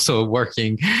also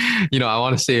working, I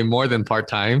want to say more than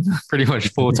part-time, pretty much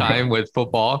full-time with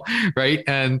football, right?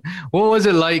 And what was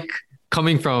it like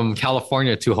coming from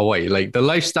California to Hawaii? Like the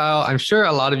lifestyle, I'm sure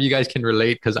a lot of you guys can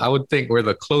relate, because I would think we're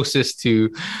the closest to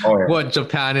what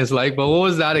Japan is like. But what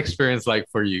was that experience like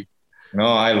for you? No,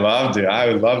 I loved it. I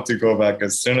would love to go back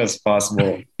as soon as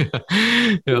possible.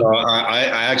 Yeah.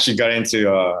 I actually got into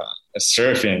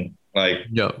surfing like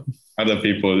other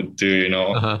people do,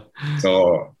 Uh-huh.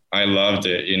 So I loved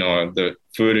it. The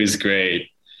food is great.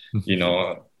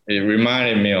 It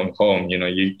reminded me of home.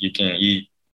 You can eat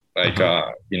like,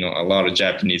 a lot of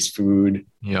Japanese food.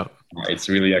 Yeah. It's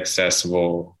really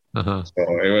accessible. Uh-huh. So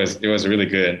it was really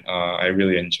good. I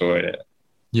really enjoyed it.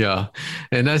 Yeah.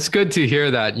 And that's good to hear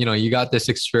that, you got this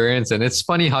experience, and it's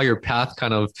funny how your path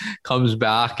kind of comes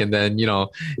back, and then,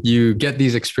 you get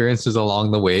these experiences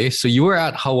along the way. So you were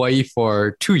at Hawaii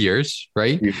for 2 years,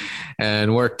 right? Yeah.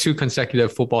 And worked 2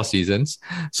 consecutive football seasons.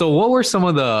 So what were some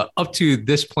of up to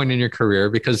this point in your career,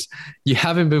 because you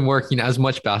haven't been working as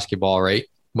much basketball, right?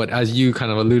 But as you kind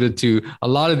of alluded to, a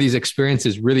lot of these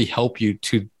experiences really help you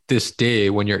to this day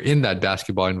when you're in that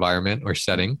basketball environment or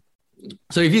setting.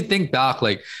 So if you think back,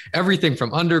 like everything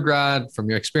from undergrad, from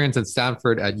your experience at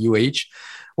Stanford, at UH,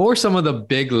 what were some of the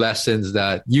big lessons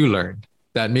that you learned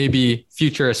that maybe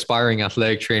future aspiring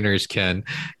athletic trainers can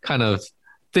kind of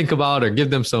think about, or give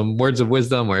them some words of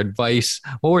wisdom or advice?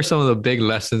 What were some of the big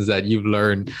lessons that you've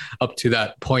learned up to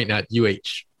that point at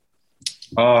UH?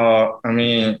 I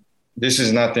mean, this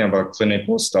is nothing about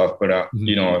clinical stuff, but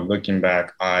looking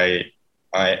back, I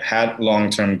had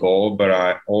long-term goal, but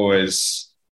I always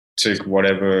took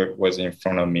whatever was in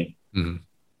front of me. Mm-hmm.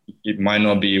 It might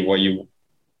not be what you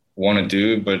want to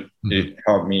do, but it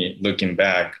helped me looking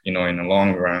back, in the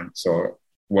long run. So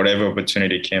whatever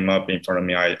opportunity came up in front of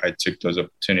me, I took those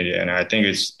opportunities. And I think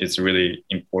it's really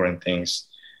important things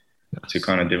to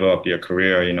kind of develop your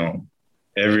career.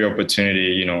 Every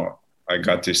opportunity, I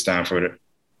got to Stanford,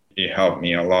 it helped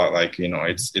me a lot. Like,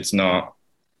 it's not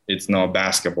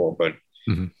basketball, but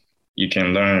you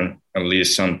can learn at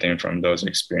least something from those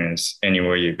experiences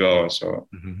anywhere you go. So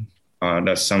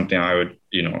that's something I would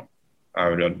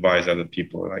advise other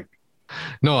people. Like,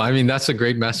 no, I mean, that's a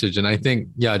great message. And I think,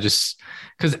 just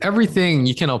because everything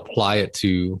you can apply it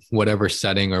to whatever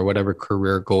setting or whatever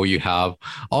career goal you have,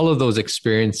 all of those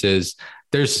experiences,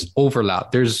 there's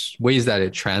overlap. There's ways that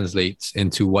it translates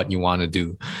into what you want to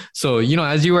do. So,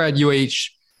 as you were at UH,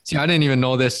 see, I didn't even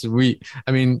know this. We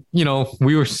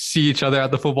were see each other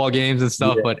at the football games and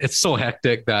stuff, but it's so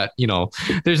hectic that,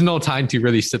 there's no time to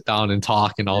really sit down and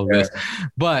talk and all of this.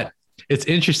 But it's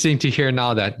interesting to hear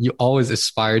now that you always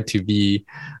aspired to be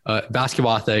a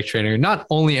basketball athletic trainer, not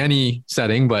only any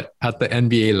setting, but at the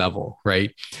NBA level,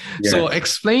 right? Yeah. So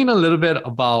explain a little bit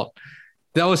about,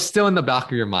 that was still in the back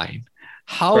of your mind.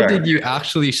 How did you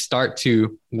actually start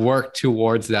to work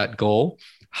towards that goal?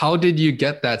 how did you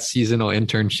get that seasonal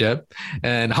internship,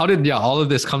 and how did all of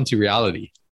this come to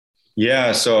reality?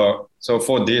 Yeah, so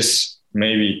for this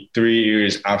maybe 3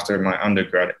 years after my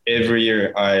undergrad, every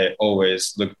year I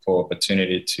always look for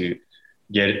opportunity to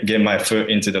get my foot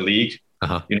into the league.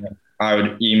 Uh-huh. I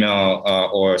would email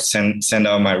or send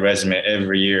out my resume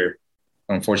every year.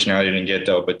 Unfortunately, I didn't get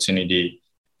the opportunity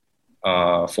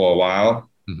for a while.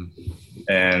 Mm-hmm.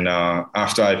 And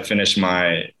after I finished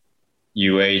my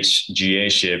UH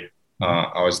ship,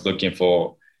 I was looking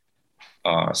for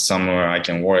somewhere I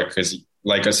can work because,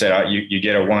 like I said, you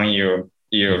get a 1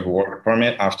 year of work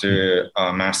permit after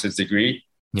a master's degree.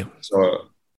 Yeah. So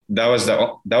that was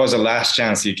the last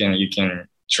chance you can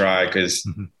try because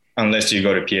unless you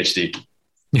go to PhD.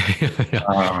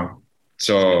 Yeah.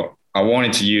 So I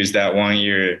wanted to use that 1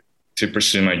 year to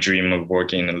pursue my dream of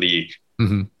working in the league.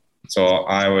 Mm-hmm. So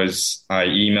I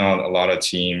emailed a lot of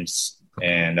teams,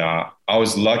 and I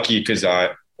was lucky because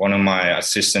one of my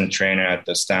assistant trainer at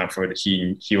the Stanford,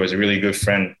 he was a really good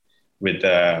friend with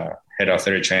the head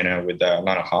athletic trainer with the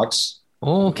Atlanta Hawks.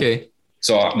 Oh, okay.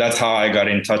 So that's how I got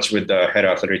in touch with the head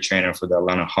athletic trainer for the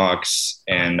Atlanta Hawks,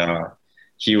 and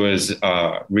he was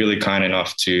really kind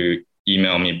enough to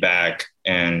email me back,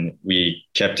 and we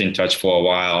kept in touch for a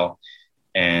while.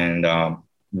 And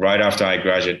right after I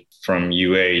graduated from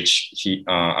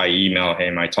I emailed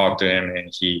him, I talked to him,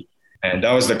 and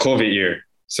that was the COVID year.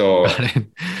 So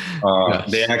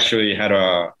Yes. they actually had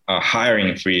a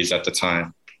hiring freeze at the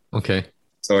time. Okay.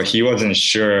 So he wasn't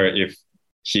sure if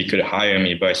he could hire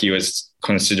me, but he was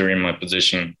considering my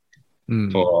position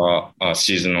for a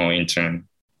seasonal intern.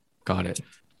 Got it.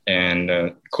 And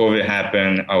COVID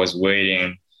happened. I was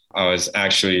waiting. I was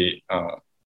actually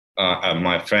at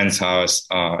my friend's house,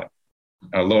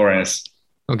 Lawrence.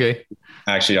 Okay.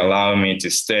 Actually allowed me to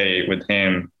stay with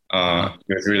him. He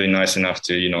was really nice enough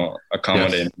to,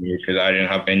 accommodate me because I didn't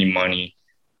have any money.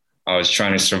 I was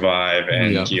trying to survive,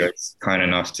 and he was kind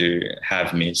enough to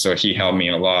have me. So he helped me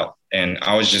a lot. And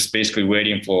I was just basically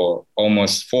waiting for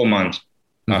almost 4 months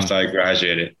after I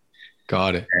graduated.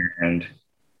 Got it. And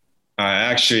I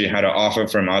actually had an offer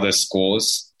from other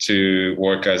schools to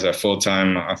work as a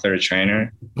full-time athletic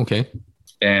trainer. Okay.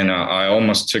 And I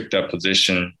almost took that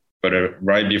position. But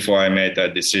right before I made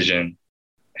that decision,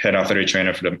 head athletic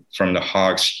trainer from the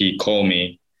Hawks, he called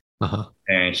me. Uh-huh.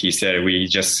 And he said, we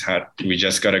just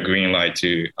got a green light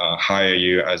to hire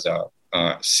you as a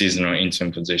seasonal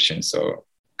intern position. So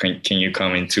can you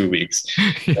come in 2 weeks?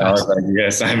 Yes. I was like,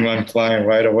 yes, I'm applying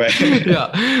right away.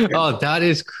 Yeah. Oh, that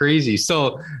is crazy.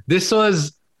 So this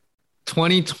was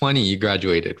 2020 you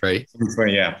graduated, right?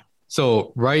 2020, yeah.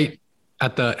 So right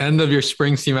at the end of your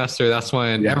spring semester, that's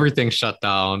when everything shut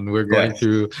down. We're going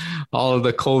through all of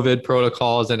the COVID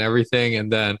protocols and everything.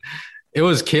 And then it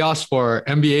was chaos for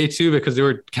NBA too, because they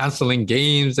were canceling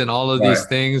games and all of these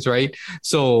things, right?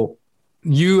 So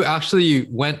you actually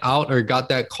went out or got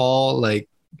that call like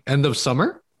end of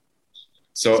summer?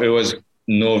 So it was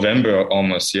November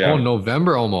almost, yeah. Oh,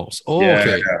 November almost. Oh,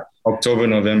 okay. Yeah. October,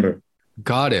 November.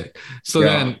 Got it. So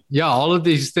then, all of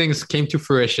these things came to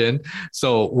fruition.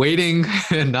 So waiting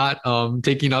and not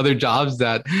taking other jobs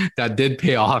that did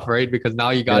pay off, right? Because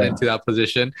now you got into that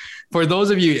position. For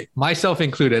those of you, myself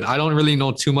included, I don't really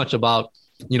know too much about,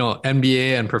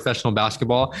 NBA and professional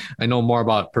basketball. I know more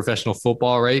about professional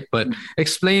football, right? But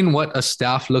explain what a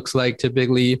staff looks like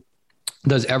typically.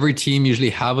 Does every team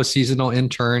usually have a seasonal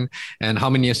intern, and how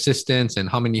many assistants and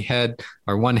how many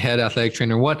one head athletic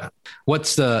trainer?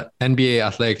 What's the NBA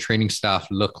athletic training staff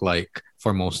look like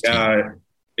for most teams?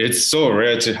 It's so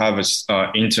rare to have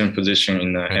an intern position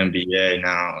in the NBA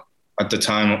now. At the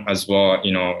time as well,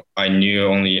 I knew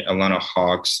only Atlanta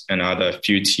Hawks and other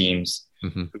few teams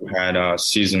who had a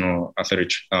seasonal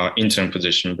athletic intern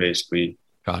position, basically.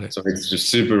 Got it. So it's just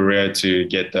super rare to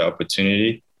get the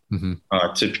opportunity.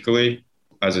 Typically,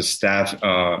 as a staff,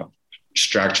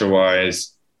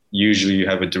 structure-wise, usually you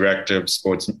have a director of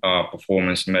sports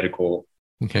performance medical.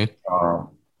 Okay.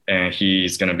 And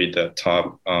he's going to be the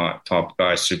top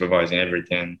guy supervising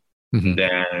everything.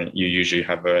 Then you usually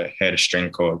have a head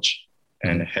strength coach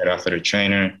and a head athletic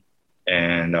trainer.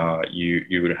 And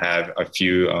you would have a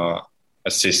few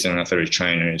assistant athletic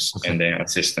trainers and then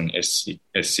assistant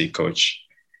SC coach.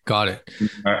 Got it.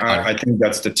 I think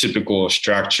that's the typical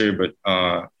structure, but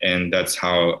and that's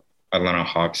how Atlanta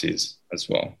Hawks is as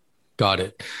well. Got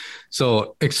it.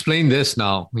 So explain this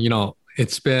now.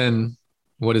 It's been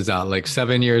what is that, like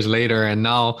 7 years later? And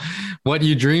now what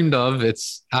you dreamed of,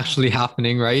 it's actually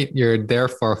happening, right? You're there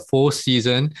for a full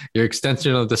season, your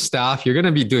extension of the staff, you're going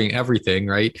to be doing everything,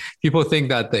 right? People think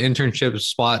that the internship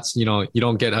spots, you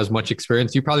don't get as much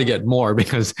experience. You probably get more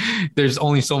because there's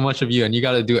only so much of you and you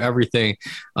got to do everything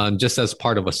just as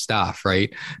part of a staff,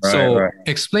 right? So Right.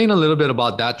 explain a little bit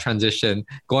about that transition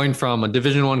going from a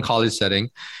Division I college setting,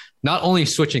 not only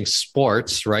switching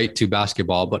sports, right, to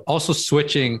basketball, but also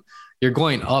switching, you're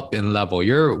going up in level.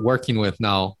 You're working with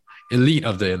now elite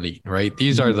of the elite, right?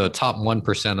 These are the top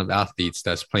 1% of athletes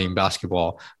that's playing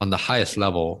basketball on the highest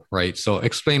level, right? So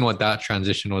explain what that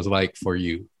transition was like for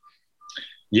you.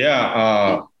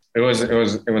 Yeah, it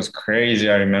was crazy.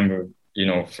 I remember,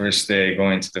 first day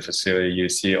going to the facility, you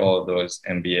see all of those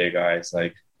NBA guys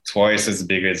like twice as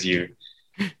big as you.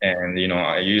 And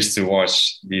I used to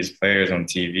watch these players on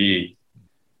TV.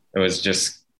 It was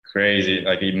just crazy.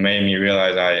 Like it made me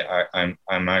realize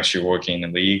I'm actually working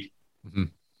in the league. Mm-hmm.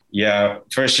 Yeah,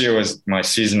 first year was my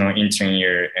seasonal intern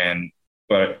year,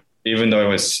 but even though it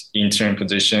was intern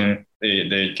position,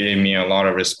 they gave me a lot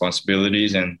of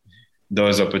responsibilities, and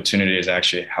those opportunities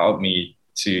actually helped me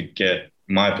to get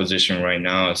my position right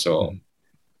now. So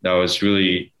that was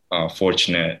really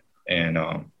fortunate, and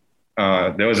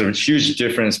there was a huge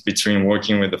difference between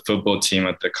working with the football team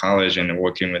at the college and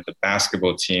working with the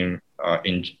basketball team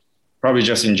in probably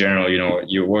just in general.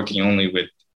 You're working only with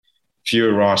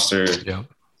fewer rosters. Yeah.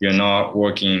 You're not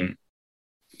working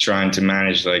trying to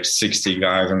manage like 60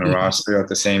 guys on the roster at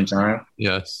the same time.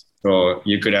 Yes. So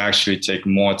you could actually take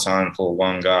more time for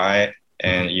one guy.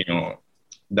 And,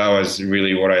 that was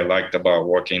really what I liked about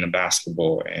working in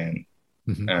basketball. And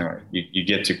you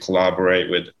get to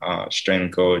collaborate with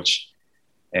strength coach,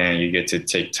 and you get to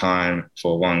take time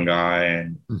for one guy.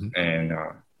 And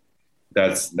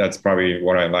that's probably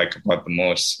what I like about the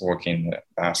most, working the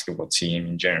basketball team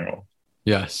in general.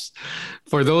 Yes.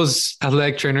 For those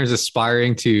athletic trainers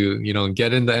aspiring to,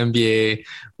 get in the NBA,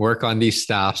 work on these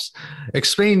staffs,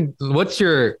 explain what's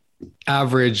your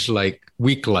average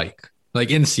week like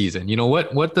in season.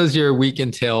 What does your week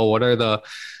entail? What are the,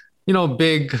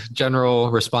 big general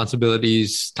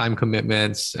responsibilities, time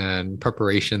commitments, and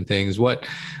preparation things? What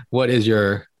is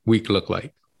your week look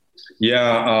like?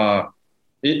 Yeah,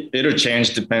 it'll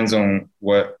change, depends on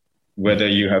whether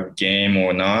you have game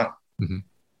or not. Mm-hmm.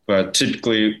 But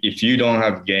typically, if you don't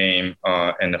have game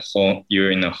and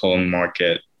you're in the home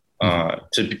market,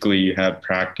 typically you have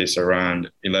practice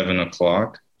around 11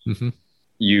 o'clock. Mm-hmm.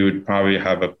 You would probably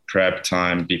have a prep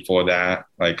time before that,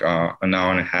 like an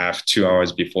hour and a half, 2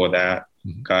 hours before that.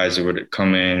 Mm-hmm. Guys would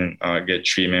come in, get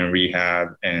treatment,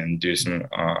 rehab, and do some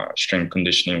strength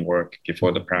conditioning work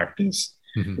before the practice.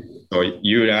 Mm-hmm. So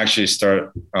you would actually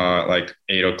start like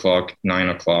 8 o'clock, 9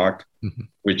 o'clock,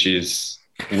 which is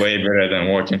way better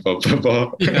than working for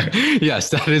football. Yes,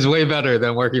 that is way better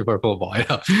than working for football.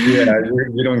 Yeah,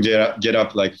 you don't get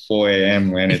up like 4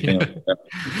 a.m. or anything like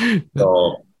that.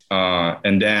 So,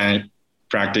 and then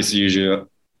practice usually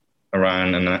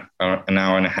around an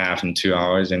hour and a half and 2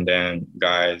 hours. And then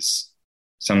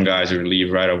some guys would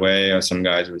leave right away, or some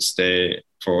guys would stay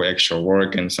for extra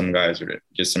work, and some guys would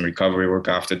get some recovery work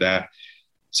after that.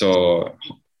 So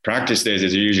practice days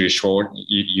is usually short.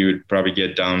 You would probably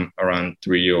get done around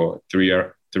 3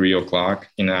 o'clock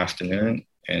in the afternoon,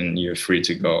 and you're free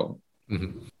to go.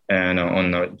 Mm-hmm. And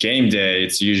on the game day,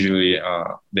 it's usually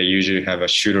they usually have a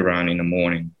shoot around in the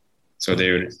morning. So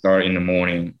they would start in the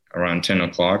morning around 10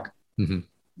 o'clock. Mm-hmm.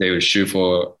 They would shoot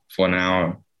for an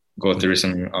hour, go through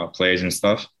some plays and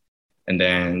stuff, and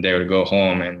then they would go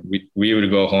home, and we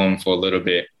would go home for a little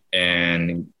bit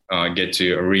and get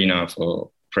to arena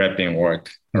for prepping work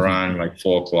around like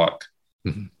 4 o'clock.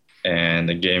 Mm-hmm. And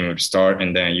the game would start,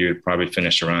 and then you would probably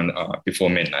finish around before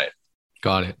midnight.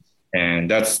 Got it. And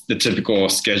that's the typical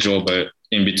schedule, but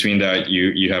in between that,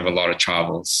 you have a lot of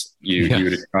travels. You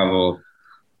would travel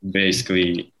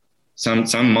basically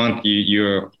some month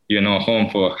you're not home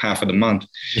for half of the month.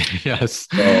 Yes.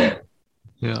 So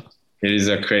yeah, it is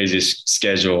a crazy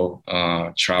schedule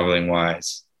traveling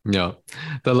wise. Yeah.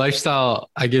 The lifestyle,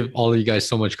 I give all of you guys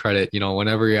so much credit.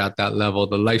 Whenever you're at that level,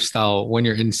 the lifestyle, when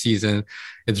you're in season,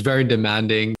 it's very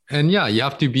demanding. And yeah, you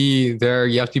have to be there.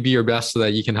 You have to be your best so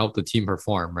that you can help the team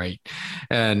perform, right?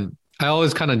 And I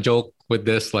always kind of joke with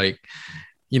this, working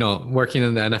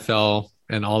in the NFL,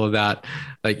 and all of that.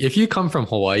 Like if you come from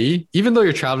Hawaii, even though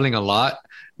you're traveling a lot,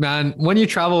 man, when you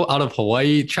travel out of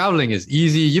Hawaii, traveling is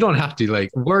easy. You don't have to like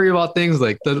worry about things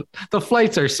like the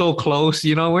flights are so close.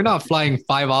 You know, we're not flying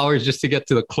 5 hours just to get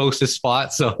to the closest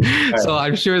spot. So, so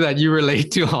I'm sure that you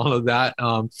relate to all of that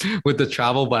with the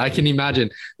travel. But I can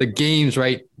imagine the games,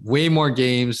 right? Way more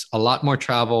games, a lot more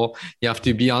travel. You have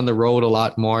to be on the road a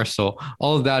lot more. So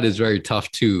all of that is very tough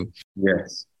too.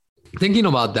 Yes. Thinking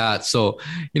about that, so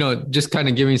just kind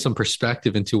of giving some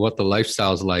perspective into what the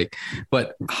lifestyle is like.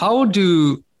 But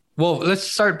well, let's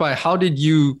start by how did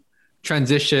you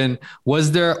transition?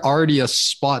 Was there already a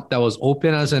spot that was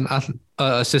open as an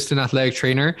assistant athletic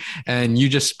trainer, and you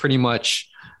just pretty much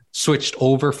switched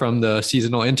over from the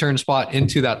seasonal intern spot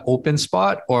into that open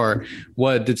spot, or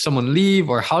what? Did someone leave,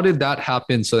 or how did that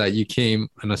happen so that you became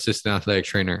an assistant athletic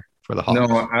trainer for the Hawks?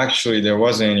 No, actually, there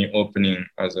wasn't any opening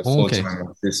as a full-time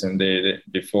assistant.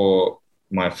 Before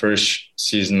my first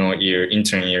seasonal year,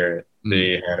 intern year,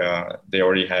 they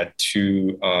already had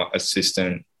two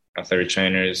assistant athletic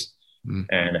trainers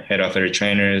and head athletic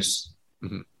trainers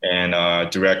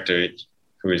and director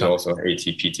who is also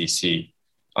ATPTC,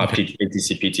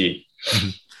 ATCPT.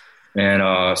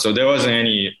 And so there wasn't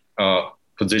any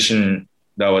position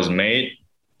that was made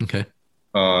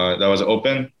that was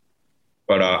open.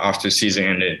 But after season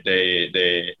ended,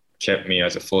 they kept me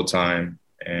as a full-time.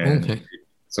 And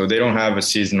so they don't have a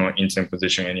seasonal intern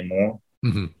position anymore.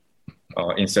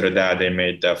 Instead of that, they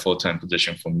made that full-time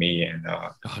position for me. And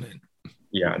got it.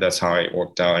 Yeah, that's how it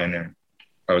worked out. And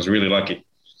I was really lucky.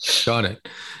 Got it.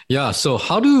 Yeah. So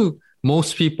how do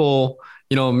most people,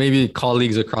 maybe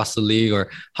colleagues across the league,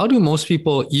 or how do most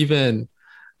people even,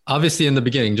 obviously in the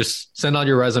beginning, just send out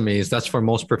your resumes. That's for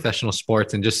most professional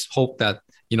sports, and just hope that,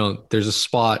 there's a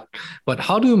spot. But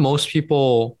how do most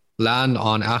people land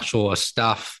on a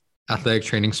staff athletic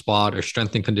training spot or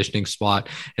strength and conditioning spot?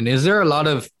 And is there a lot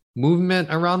of movement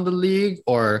around the league,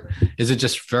 or is it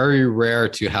just very rare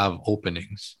to have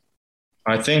openings?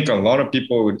 I think a lot of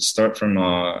people would start from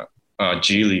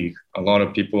G League. A lot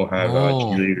of people have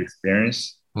G League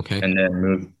experience, and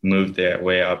then move their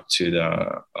way up to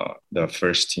the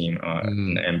first team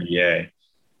in the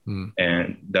NBA,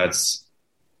 and that's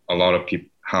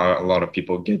how a lot of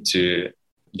people get to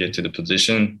the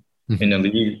position in the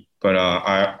league. But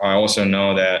I also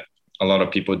know that a lot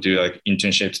of people do like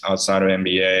internships outside of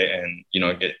NBA, and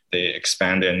they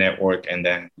expand their network, and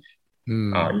then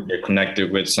they're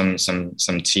connected with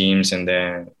some teams, and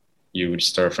then you would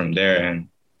start from there. And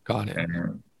got it.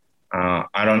 And,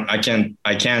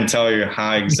 I can't tell you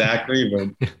how exactly,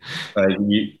 but like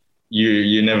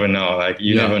you never know. Like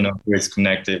you never know who is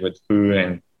connected with who,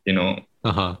 and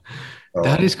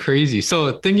That is crazy.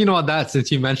 So thinking about that,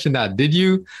 since you mentioned that, did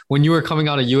you, when you were coming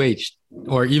out of UH,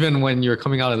 or even when you were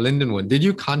coming out of Lindenwood, did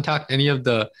you contact any of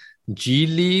the G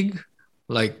League,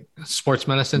 like sports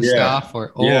medicine staff?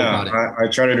 Or I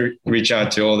try to reach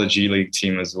out to all the G League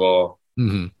team as well,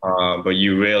 but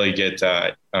you rarely get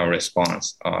that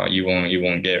response. You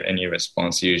won't get any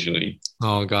response usually.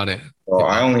 Oh, got it. So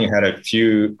I only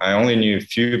knew a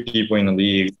few people in the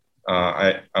league.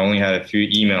 I only had a few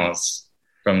emails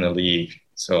from the league.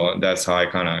 So that's how I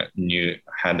kind of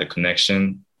had the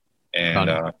connection,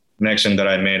 and connection that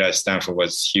I made at Stanford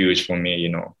was huge for me,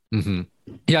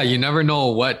 Yeah. You never know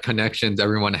what connections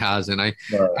everyone has. And I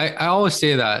always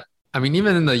say that, I mean,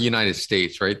 even in the United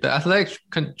States, right, the athletic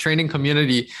training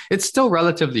community, it's still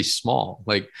relatively small.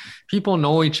 Like people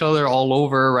know each other all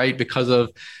over, right? Because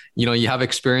of, you have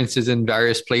experiences in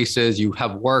various places, you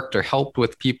have worked or helped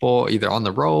with people either on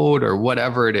the road or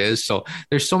whatever it is. So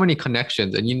there's so many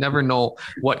connections, and you never know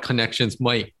what connections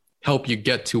might help you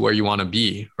get to where you want to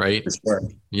be, right? Sure.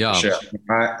 Yeah. Sure.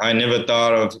 I never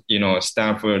thought of,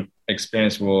 Stanford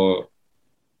experience will,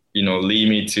 lead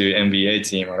me to NBA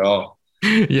team at all.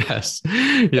 Yes.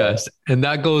 And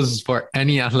that goes for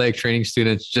any athletic training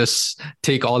students. Just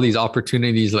take all these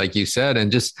opportunities, like you said,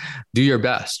 and just do your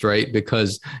best, right?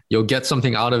 Because you'll get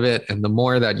something out of it. And the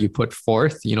more that you put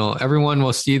forth, everyone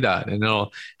will see that, and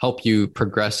it'll help you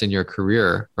progress in your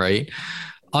career, right?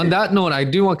 On that note, I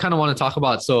do kind of want to talk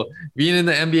about, so being in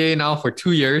the NBA now for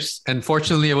 2 years, and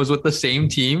fortunately it was with the same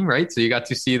team, right? So you got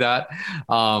to see that.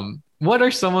 What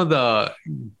are some of the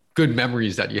good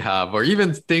memories that you have, or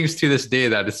even things to this day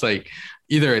that it's like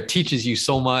either it teaches you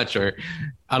so much, or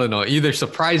I don't know, either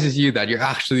surprises you that you're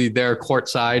actually there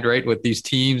courtside, right, with these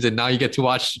teams, and now you get to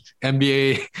watch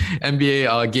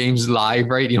NBA games live,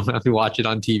 right? You don't have to watch it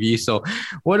on TV. So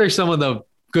what are some of the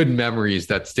good memories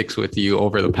that sticks with you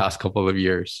over the past couple of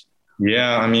years?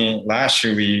 Yeah, I mean, last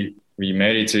year we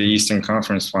made it to the Eastern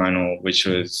Conference Final, which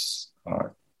was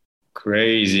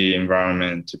crazy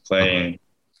environment to play in.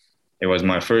 It was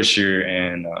my first year,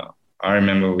 and I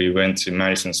remember we went to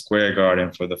Madison Square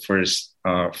Garden for the first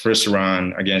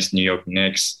round against New York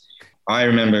Knicks. I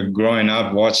remember growing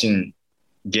up watching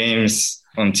games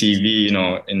on TV,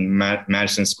 in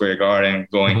Madison Square Garden,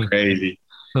 going crazy.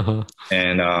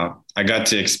 And I got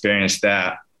to experience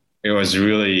that. It was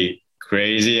really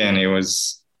crazy, and it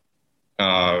was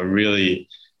it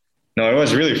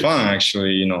was really fun,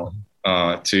 actually,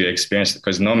 to experience it,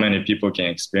 because not many people can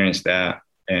experience that.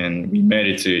 And we made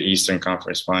it to Eastern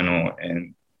Conference Final,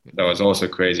 and that was also a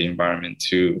crazy environment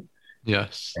too.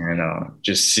 Yes. And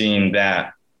just seeing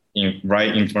that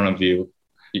right in front of you,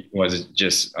 it was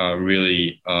just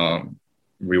really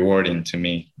rewarding to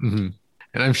me. Mm-hmm.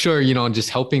 And I'm sure, just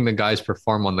helping the guys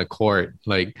perform on the court,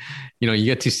 like, you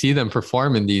get to see them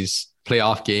perform in these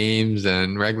playoff games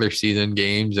and regular season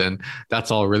games, and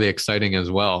that's all really exciting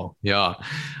as well. Yeah.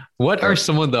 What are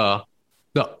some of the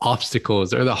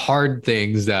obstacles or the hard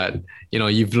things that,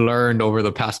 you've learned over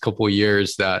the past couple of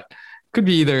years that could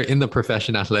be either in the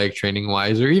profession, athletic training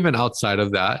wise, or even outside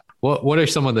of that? What are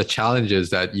some of the challenges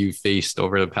that you faced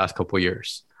over the past couple of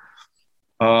years?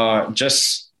 At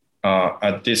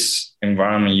this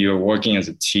environment, you're working as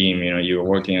a team, you're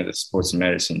working as a sports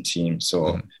medicine team.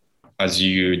 So as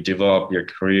you develop your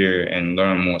career and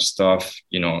learn more stuff,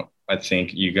 I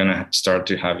think you're going to start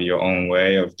to have your own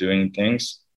way of doing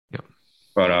things. Yeah.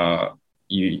 But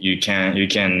you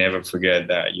can never forget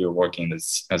that you're working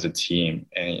as a team,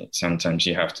 and sometimes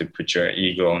you have to put your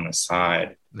ego on the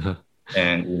side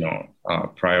and,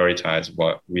 prioritize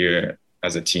what we're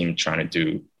as a team trying to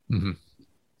do. Mm-hmm.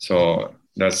 So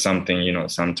that's something,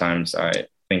 sometimes I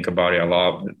think about it a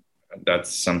lot, but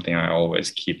that's something I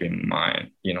always keep in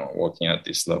mind, working at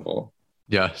this level.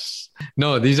 Yes.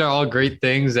 No, these are all great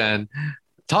things. And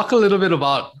talk a little bit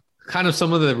about kind of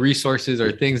some of the resources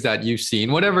or things that you've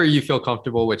seen, whatever you feel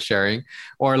comfortable with sharing,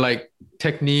 or like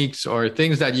techniques or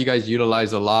things that you guys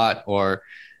utilize a lot, or,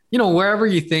 wherever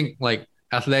you think like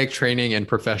athletic training and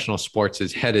professional sports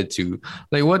is headed to.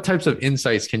 Like, what types of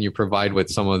insights can you provide with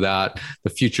some of that, the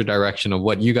future direction of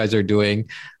what you guys are doing,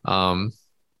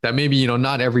 that maybe,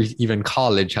 not every even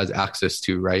college has access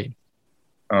to, right?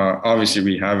 Obviously,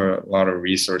 we have a lot of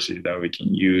resources that we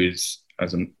can use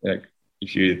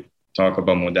if you talk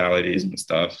about modalities and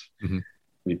stuff. Mm-hmm.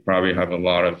 We probably have a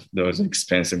lot of those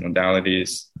expensive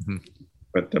modalities,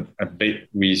 but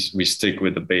we stick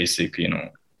with the basic,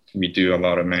 we do a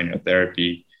lot of manual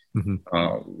therapy.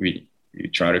 We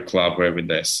try to collaborate with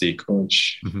the SC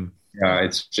coach.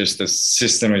 It's just the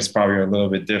system is probably a little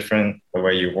bit different, the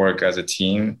way you work as a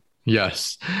team.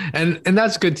 Yes. And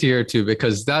that's good to hear too,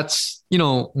 because that's,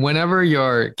 whenever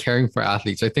you're caring for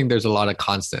athletes, I think there's a lot of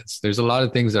constants. There's a lot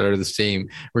of things that are the same,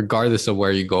 regardless of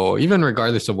where you go, even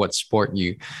regardless of what sport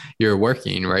you're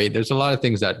working, right? There's a lot of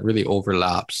things that really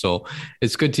overlap. So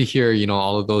it's good to hear,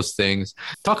 all of those things.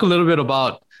 Talk a little bit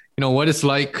about, what it's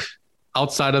like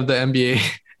outside of the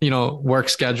NBA, work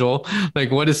schedule, like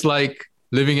what it's like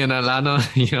living in Atlanta,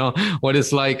 what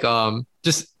it's like,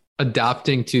 just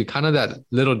adapting to kind of that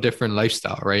little different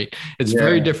lifestyle, right? It's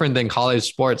very different than college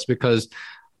sports, because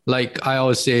like I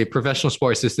always say, professional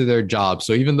sports, this is their job.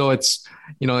 So even though it's,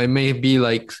 it may be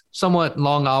like somewhat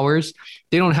long hours,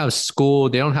 they don't have school,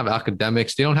 they don't have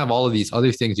academics, they don't have all of these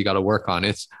other things you got to work on.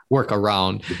 It's work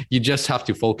around. You just have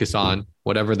to focus on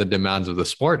whatever the demands of the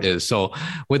sport is. So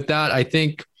with that, I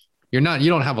think you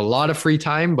don't have a lot of free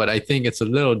time, but I think it's a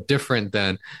little different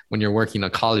than when you're working in a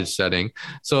college setting.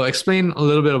 So explain a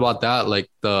little bit about that, like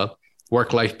the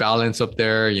work-life balance up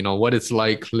there, what it's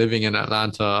like living in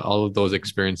Atlanta, all of those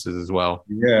experiences as well.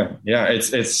 Yeah.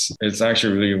 It's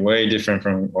actually really way different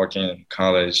from working in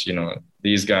college.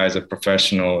 These guys are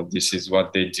professional. This is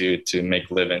what they do to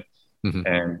make a living.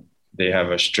 And they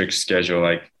have a strict schedule.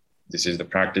 Like, this is the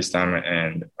practice time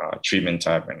and treatment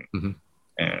time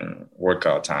and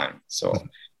workout time. So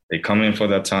they come in for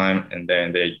that time, and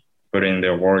then they put in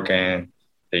their work and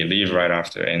they leave right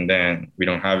after. And then we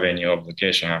don't have any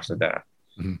obligation after that.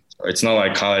 So it's not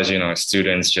like college,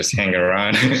 students just hang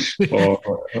around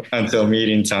until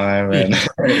meeting time and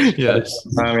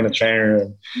time in the training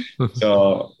room.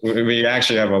 So we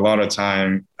actually have a lot of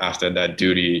time after that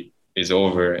duty is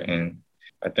over. And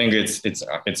I think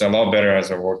it's a lot better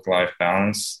as a work-life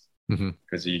balance,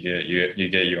 because you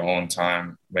get your own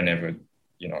time whenever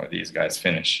these guys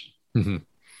finish.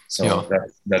 So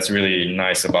that's really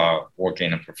nice about working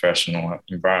in a professional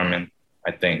environment,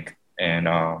 I think. And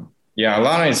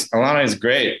Atlanta is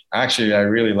great. Actually, I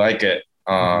really like it.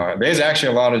 There's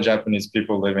actually a lot of Japanese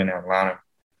people living in Atlanta.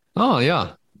 Oh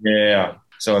yeah. Yeah.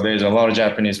 So there's a lot of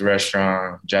Japanese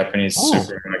restaurant, Japanese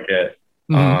supermarket.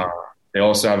 they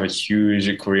also have a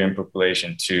huge Korean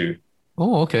population too.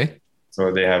 Oh, okay.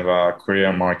 So they have a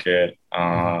Korean market.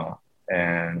 Mhm.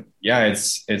 And yeah,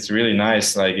 it's really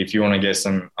nice. Like if you want to get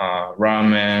some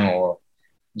ramen or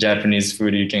Japanese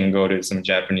food, you can go to some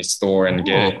Japanese store and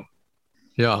get it. Oh,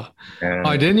 yeah. I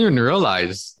And didn't even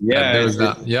realize that yeah, there was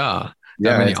that, yeah, that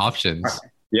yeah, many it's options.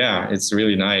 yeah, it's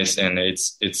really nice, and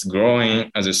it's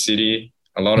growing as a city.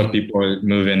 A lot of Mhm. people are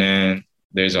moving in.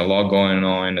 There's a lot going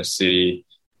on in the city.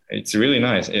 It's really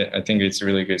nice. I think it's a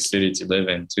really good city to live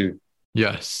in too.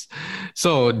 Yes.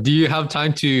 So, do you have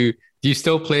time to, do you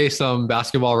still play some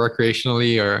basketball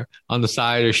recreationally or on the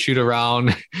side or shoot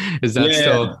around? Is that Yeah,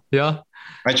 still, yeah?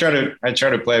 I try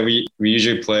to play. We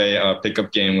usually play a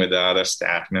pickup game with the other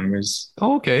staff members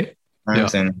Oh, okay. Yeah.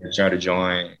 times, and I try to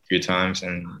join a few times,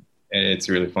 and it's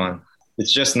really fun.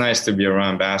 It's just nice to be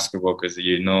around basketball because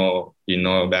you know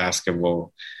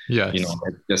basketball. You Yes. know,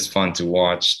 it's just fun to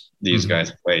watch these Mhm.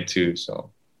 guys play too.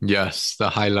 So Yes, the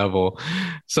high level.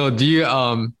 So do you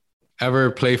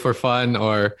ever play for fun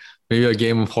or maybe a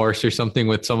game of horse or something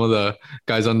with some of the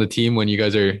guys on the team when you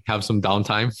guys are have some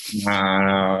downtime? nah,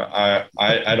 no,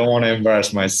 I don't want to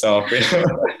embarrass myself.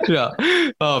 Yeah.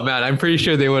 Oh man, I'm pretty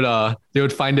sure they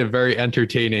would find it very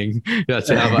entertaining, yeah,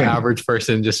 to have an average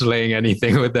person just laying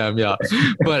anything with them. Yeah.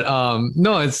 But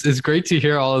no, it's great to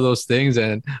hear all of those things,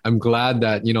 and I'm glad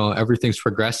that, you know, everything's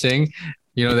progressing.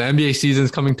 You know, the NBA season's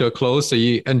coming to a close, so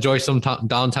you enjoy some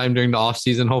downtime during the off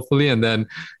season, hopefully, and then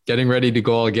getting ready to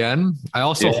go again. I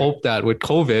also Yeah, hope that with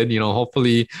COVID, you know,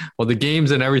 hopefully, well, the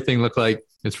games and everything look like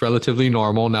it's relatively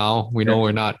normal now. We know yeah,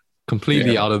 we're not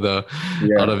completely yeah, out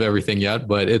yeah. of everything yet,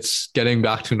 but it's getting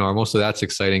back to normal, so that's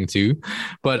exciting too.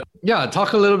 But yeah,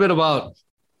 talk a little bit about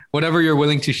whatever you're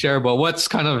willing to share about what's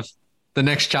kind of the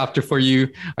next chapter for you.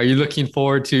 Are you looking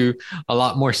forward to a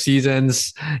lot more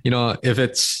seasons? You know, if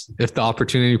the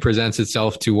opportunity presents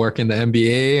itself to work in the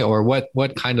NBA, or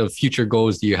what kind of future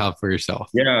goals do you have for yourself?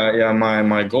 Yeah.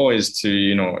 My goal is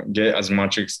to get as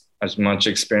much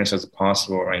experience as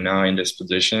possible right now in this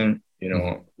position.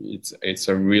 Mm-hmm. It's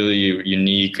a really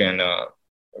unique and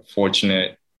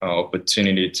fortunate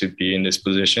opportunity to be in this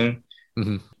position.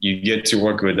 Mm-hmm. You get to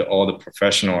work with all the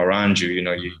professional around you.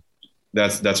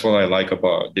 That's what I like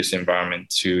about this environment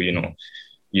too.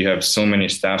 You have so many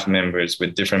staff members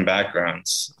with different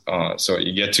backgrounds, so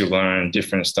you get to learn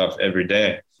different stuff every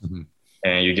day, Mm-hmm.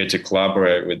 and you get to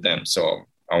collaborate with them. So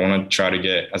I want to try to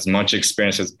get as much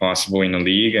experience as possible in the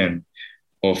league, and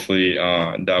hopefully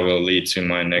that will lead to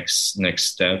my next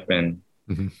step. And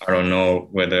Mm-hmm. I don't know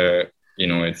whether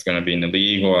it's going to be in the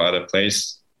league or other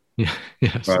place, Yeah.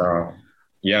 Yes. but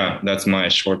yeah, that's my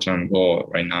short-term goal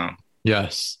right now.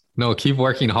 Yes. No, keep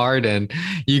working hard. And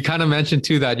you kind of mentioned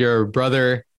too that your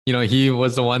brother, you know, he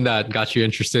was the one that got you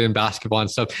interested in basketball and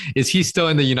stuff. Is he still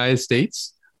in the United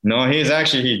States? No, he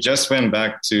just went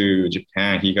back to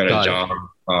Japan. He got a Got it. job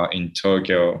in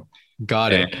Tokyo,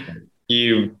 Got and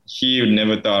it. he would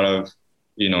never thought of,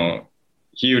 you know,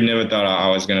 he would never thought I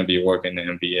was gonna be working in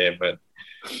the NBA,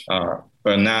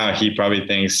 but now he probably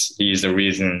thinks he's the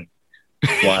reason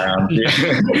why I'm Yeah.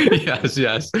 here. Yes,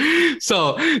 yes.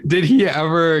 So, did he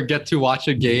ever get to watch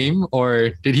a game,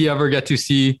 or did he ever get to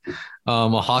see a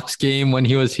Hawks game when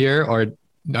he was here, or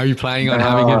are you planning on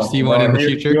having him see one in No, the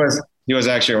he future? was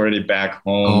actually already back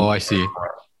Oh, home. I see.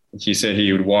 He said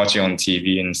he would watch it on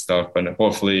TV and stuff, but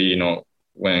hopefully,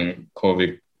 when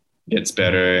COVID gets Mhm.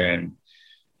 better and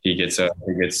he gets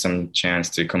some chance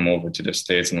to come over to the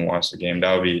States and watch the game,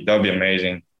 that would be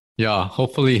amazing. Yeah,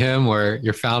 hopefully him or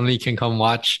your family can come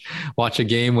watch a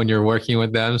game when you're working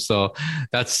with them. So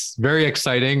that's very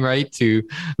exciting, right? To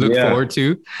look Yeah, forward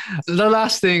to. The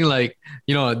last thing, like,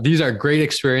 you know, these are great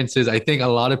experiences. I think a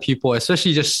lot of people,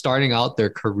 especially just starting out their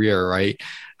career, right?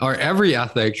 Or every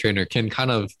athletic trainer can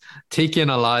kind of take in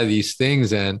a lot of these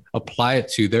things and apply it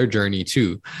to their journey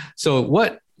too. So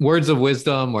what words of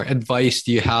wisdom or advice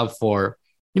do you have for,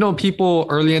 you know, people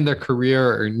early in their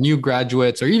career or new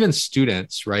graduates or even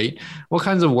students, right? What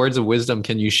kinds of words of wisdom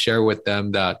can you share with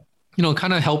them that, you know,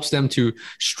 kind of helps them to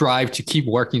strive to keep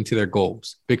working to their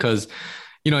goals? Because,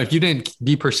 you know, if you didn't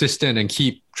be persistent and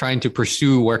keep trying to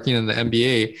pursue working in the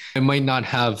NBA, it might not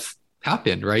have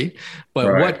happened, right? But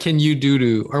right. what can you do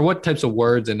to, or what types of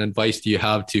words and advice do you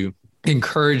have to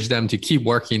encourage them to keep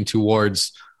working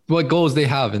towards what goals they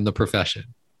have in the profession?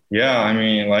 Yeah, I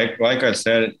mean, like I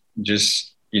said, just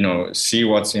see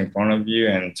what's in front of you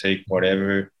and take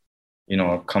whatever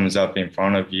comes up in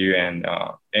front of you, and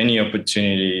any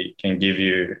opportunity can give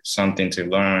you something to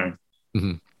learn.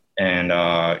 Mm-hmm.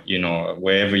 And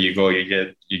wherever you go, you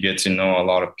get to know a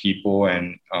lot of people,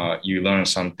 and you learn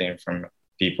something from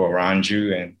people around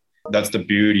you, and that's the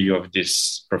beauty of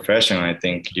this profession. I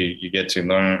think you get to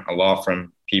learn a lot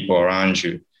from people around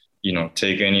you. You know,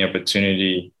 take any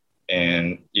opportunity,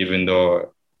 and even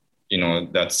though, you know,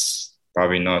 that's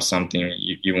probably not something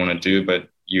you want to do, but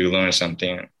you learn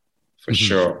something for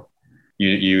sure.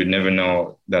 You never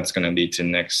know that's going to lead to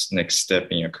next step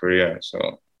in your career.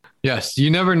 So yes,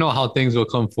 you never know how things will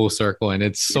come full circle. And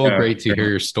it's so great to hear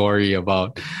your story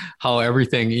about how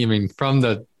everything, even from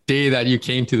the day that you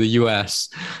came to the US,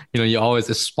 you know, you always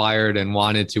aspired and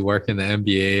wanted to work in the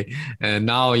NBA. And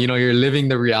now, you know, you're living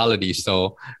the reality.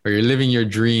 So, or you're living your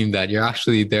dream that you're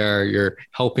actually there, you're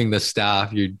helping the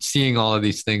staff, you're seeing all of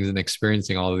these things and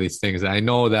experiencing all of these things. And I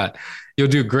know that you'll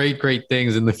do great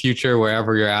things in the future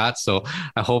wherever you're at. So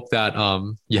I hope that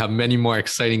you have many more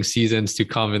exciting seasons to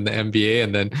come in the NBA,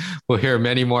 and then we'll hear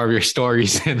many more of your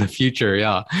stories in the future.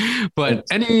 Yeah. But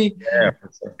any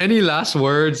last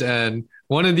words? And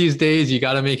one of these days you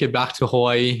got to make it back to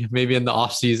Hawaii, maybe in the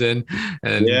off season.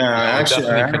 And I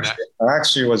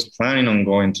actually was planning on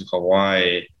going to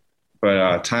Hawaii,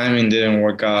 but timing didn't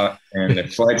work out, and the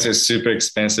flights are super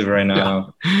expensive right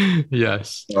now.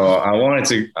 Yes. So I wanted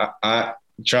to.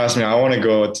 Trust me, I want to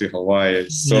go to Hawaii.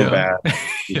 It's so bad.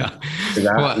 You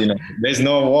know, there's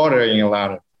no water in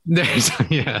Atlanta.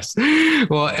 Yes.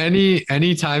 Well,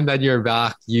 any time that you're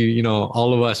back, you know,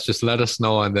 all of us, just let us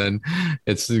know, and then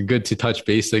it's good to touch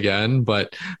base again.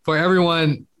 But for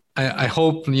everyone, I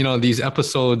hope, you know, these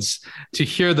episodes, to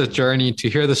hear the journey, to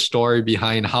hear the story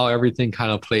behind how everything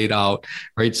kind of played out,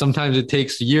 right? Sometimes it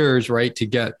takes years, right, to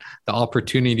get the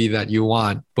opportunity that you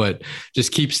want, but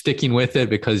just keep sticking with it,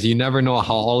 because you never know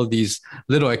how all of these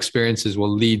little experiences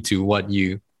will lead to what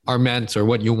you are meant or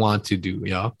what you want to do.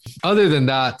 Yeah. Other than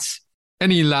that,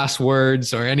 any last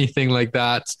words or anything like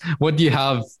that? What do you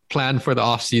have planned for the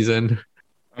off season?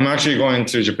 I'm actually going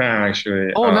to Japan,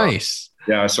 actually. Oh, nice.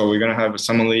 Yeah, so we're going to have a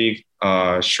summer league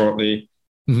shortly,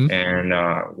 and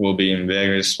we'll be in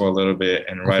Vegas for a little bit.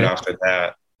 And right after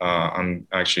that, I'm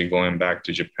actually going back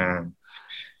to Japan.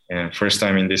 And first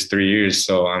time in this 3 years.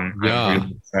 So I'm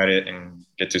really excited and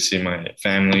get to see my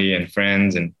family and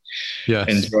friends and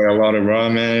enjoy a lot of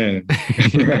ramen.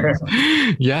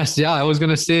 Yes. Yeah. I was going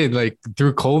to say, like,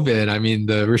 through COVID, I mean,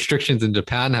 the restrictions in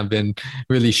Japan have been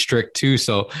really strict too.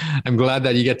 So I'm glad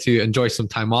that you get to enjoy some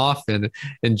time off and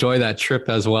enjoy that trip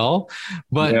as well.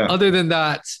 But other than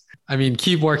that, I mean,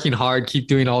 keep working hard, keep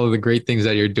doing all of the great things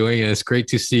that you're doing. And it's great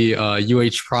to see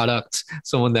UH Product,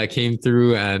 someone that came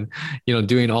through and, you know,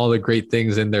 doing all the great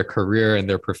things in their career and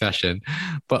their profession.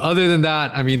 But other than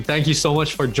that, I mean, thank you so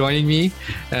much for joining me,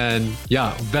 and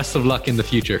best of luck in the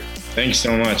future. Thanks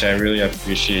so much. I really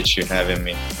appreciate you having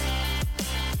me.